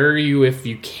dare you if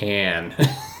you can.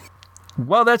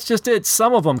 Well, that's just it.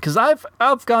 Some of them, because I've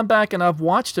gone back and I've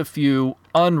watched a few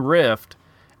unriffed,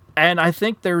 and I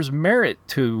think there's merit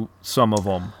to some of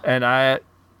them. And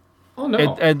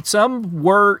and some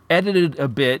were edited a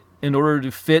bit in order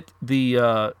to fit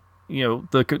the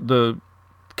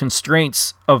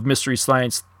constraints of Mystery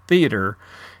Science Theater.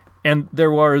 And there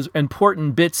was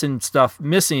important bits and stuff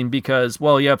missing because,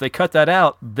 if they cut that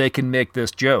out, they can make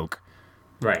this joke.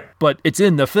 Right. But it's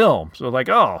in the film.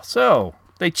 So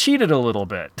they cheated a little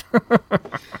bit.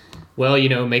 Well,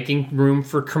 making room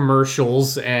for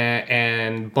commercials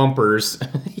and bumpers.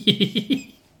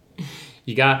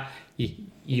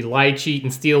 You lie, cheat,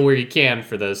 and steal where you can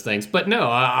for those things. But no,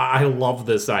 I love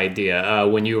this idea.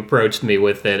 When you approached me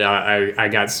with it, I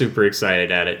got super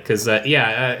excited at it. Because,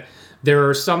 there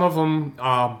are some of them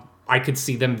I could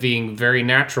see them being very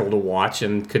natural to watch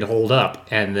and could hold up.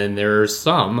 And then there are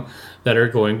some that are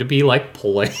going to be like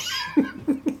pulling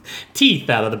teeth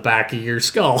out of the back of your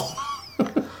skull.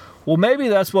 Well, maybe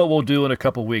that's what we'll do in a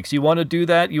couple weeks. You want to do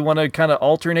that? You want to kind of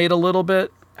alternate a little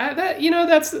bit?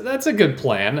 That's a good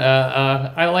plan.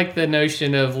 I like the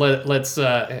notion of let's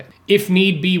if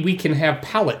need be, we can have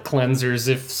palate cleansers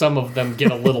if some of them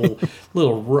get a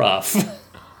little rough.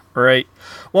 Right.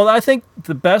 Well, I think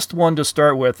the best one to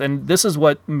start with, and this is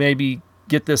what maybe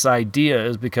get this idea,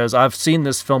 is because I've seen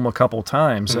this film a couple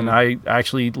times, and I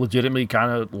actually legitimately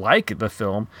kind of like the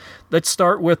film. Let's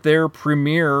start with their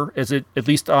premiere, at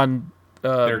least on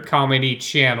their Comedy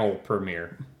Channel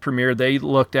premiere. They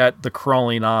looked at The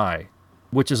Crawling Eye,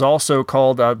 which is also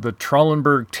called the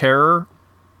Trollenberg Terror.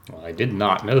 Well, I did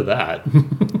not know that.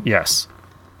 Yes.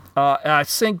 I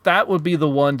think that would be the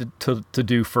one to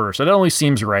do first. It only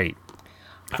seems right.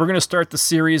 If we're going to start the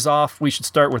series off, we should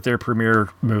start with their premiere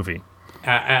movie.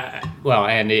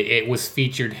 And it was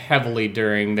featured heavily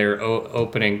during their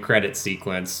opening credit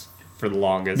sequence for the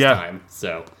longest time.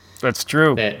 So that's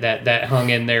true. That hung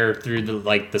in there through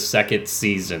the second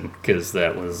season, because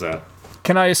that was.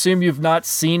 Can I assume you've not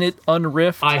seen it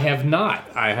unriffed? I have not.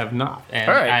 And,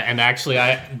 all right. And actually,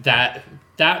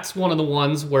 that's one of the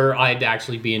ones where I'd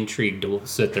actually be intrigued to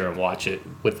sit there and watch it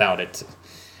without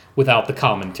the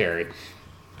commentary.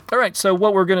 All right, so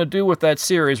what we're going to do with that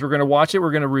series, we're going to watch it,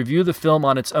 we're going to review the film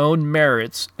on its own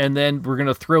merits, and then we're going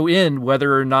to throw in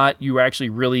whether or not you actually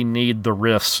really need the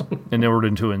riffs in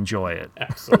order to enjoy it.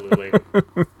 Absolutely.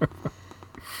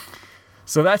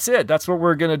 So that's it. That's what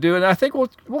we're going to do, and I think we'll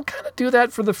kind of do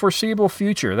that for the foreseeable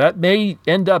future. That may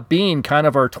end up being kind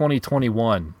of our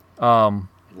 2021. At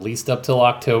least up till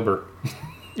October.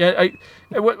 Yeah,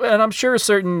 and I'm sure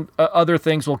certain other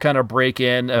things will kind of break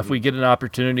in if we get an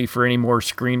opportunity for any more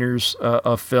screeners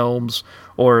of films,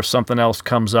 or something else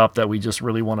comes up that we just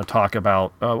really want to talk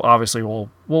about. Obviously,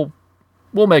 we'll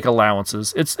make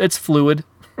allowances. It's fluid.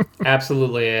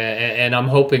 Absolutely, and I'm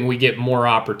hoping we get more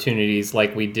opportunities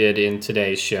like we did in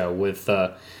today's show with,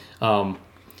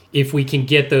 if we can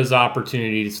get those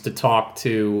opportunities to talk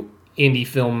to indie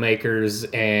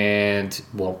filmmakers and,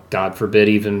 well, God forbid,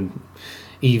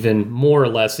 even more or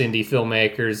less indie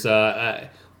filmmakers,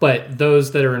 but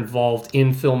those that are involved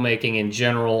in filmmaking in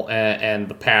general and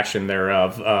the passion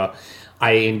thereof.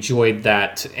 I enjoyed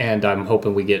that, and I'm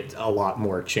hoping we get a lot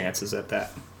more chances at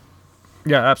that.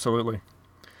 Yeah, absolutely.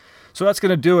 So that's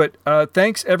going to do it.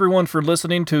 Thanks, everyone, for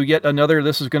listening to yet another.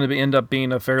 This is going to end up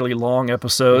being a fairly long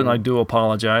episode, and I do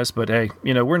apologize. But, hey,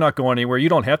 we're not going anywhere. You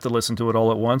don't have to listen to it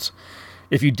all at once.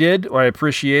 If you did, I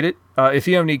appreciate it. If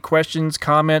you have any questions,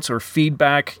 comments, or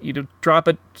feedback, drop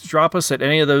us at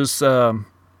any of those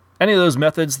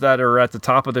methods that are at the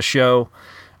top of the show.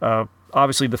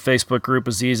 Obviously, the Facebook group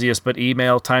is easiest, but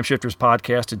email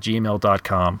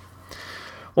timeshifterspodcast@gmail.com.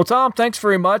 Well, Tom, thanks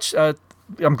very much.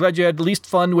 I'm glad you had at least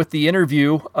fun with the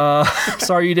interview.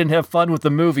 Sorry you didn't have fun with the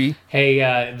movie.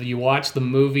 Hey, you watch the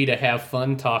movie to have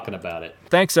fun talking about it.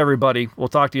 Thanks, everybody. We'll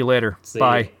talk to you later.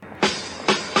 Bye.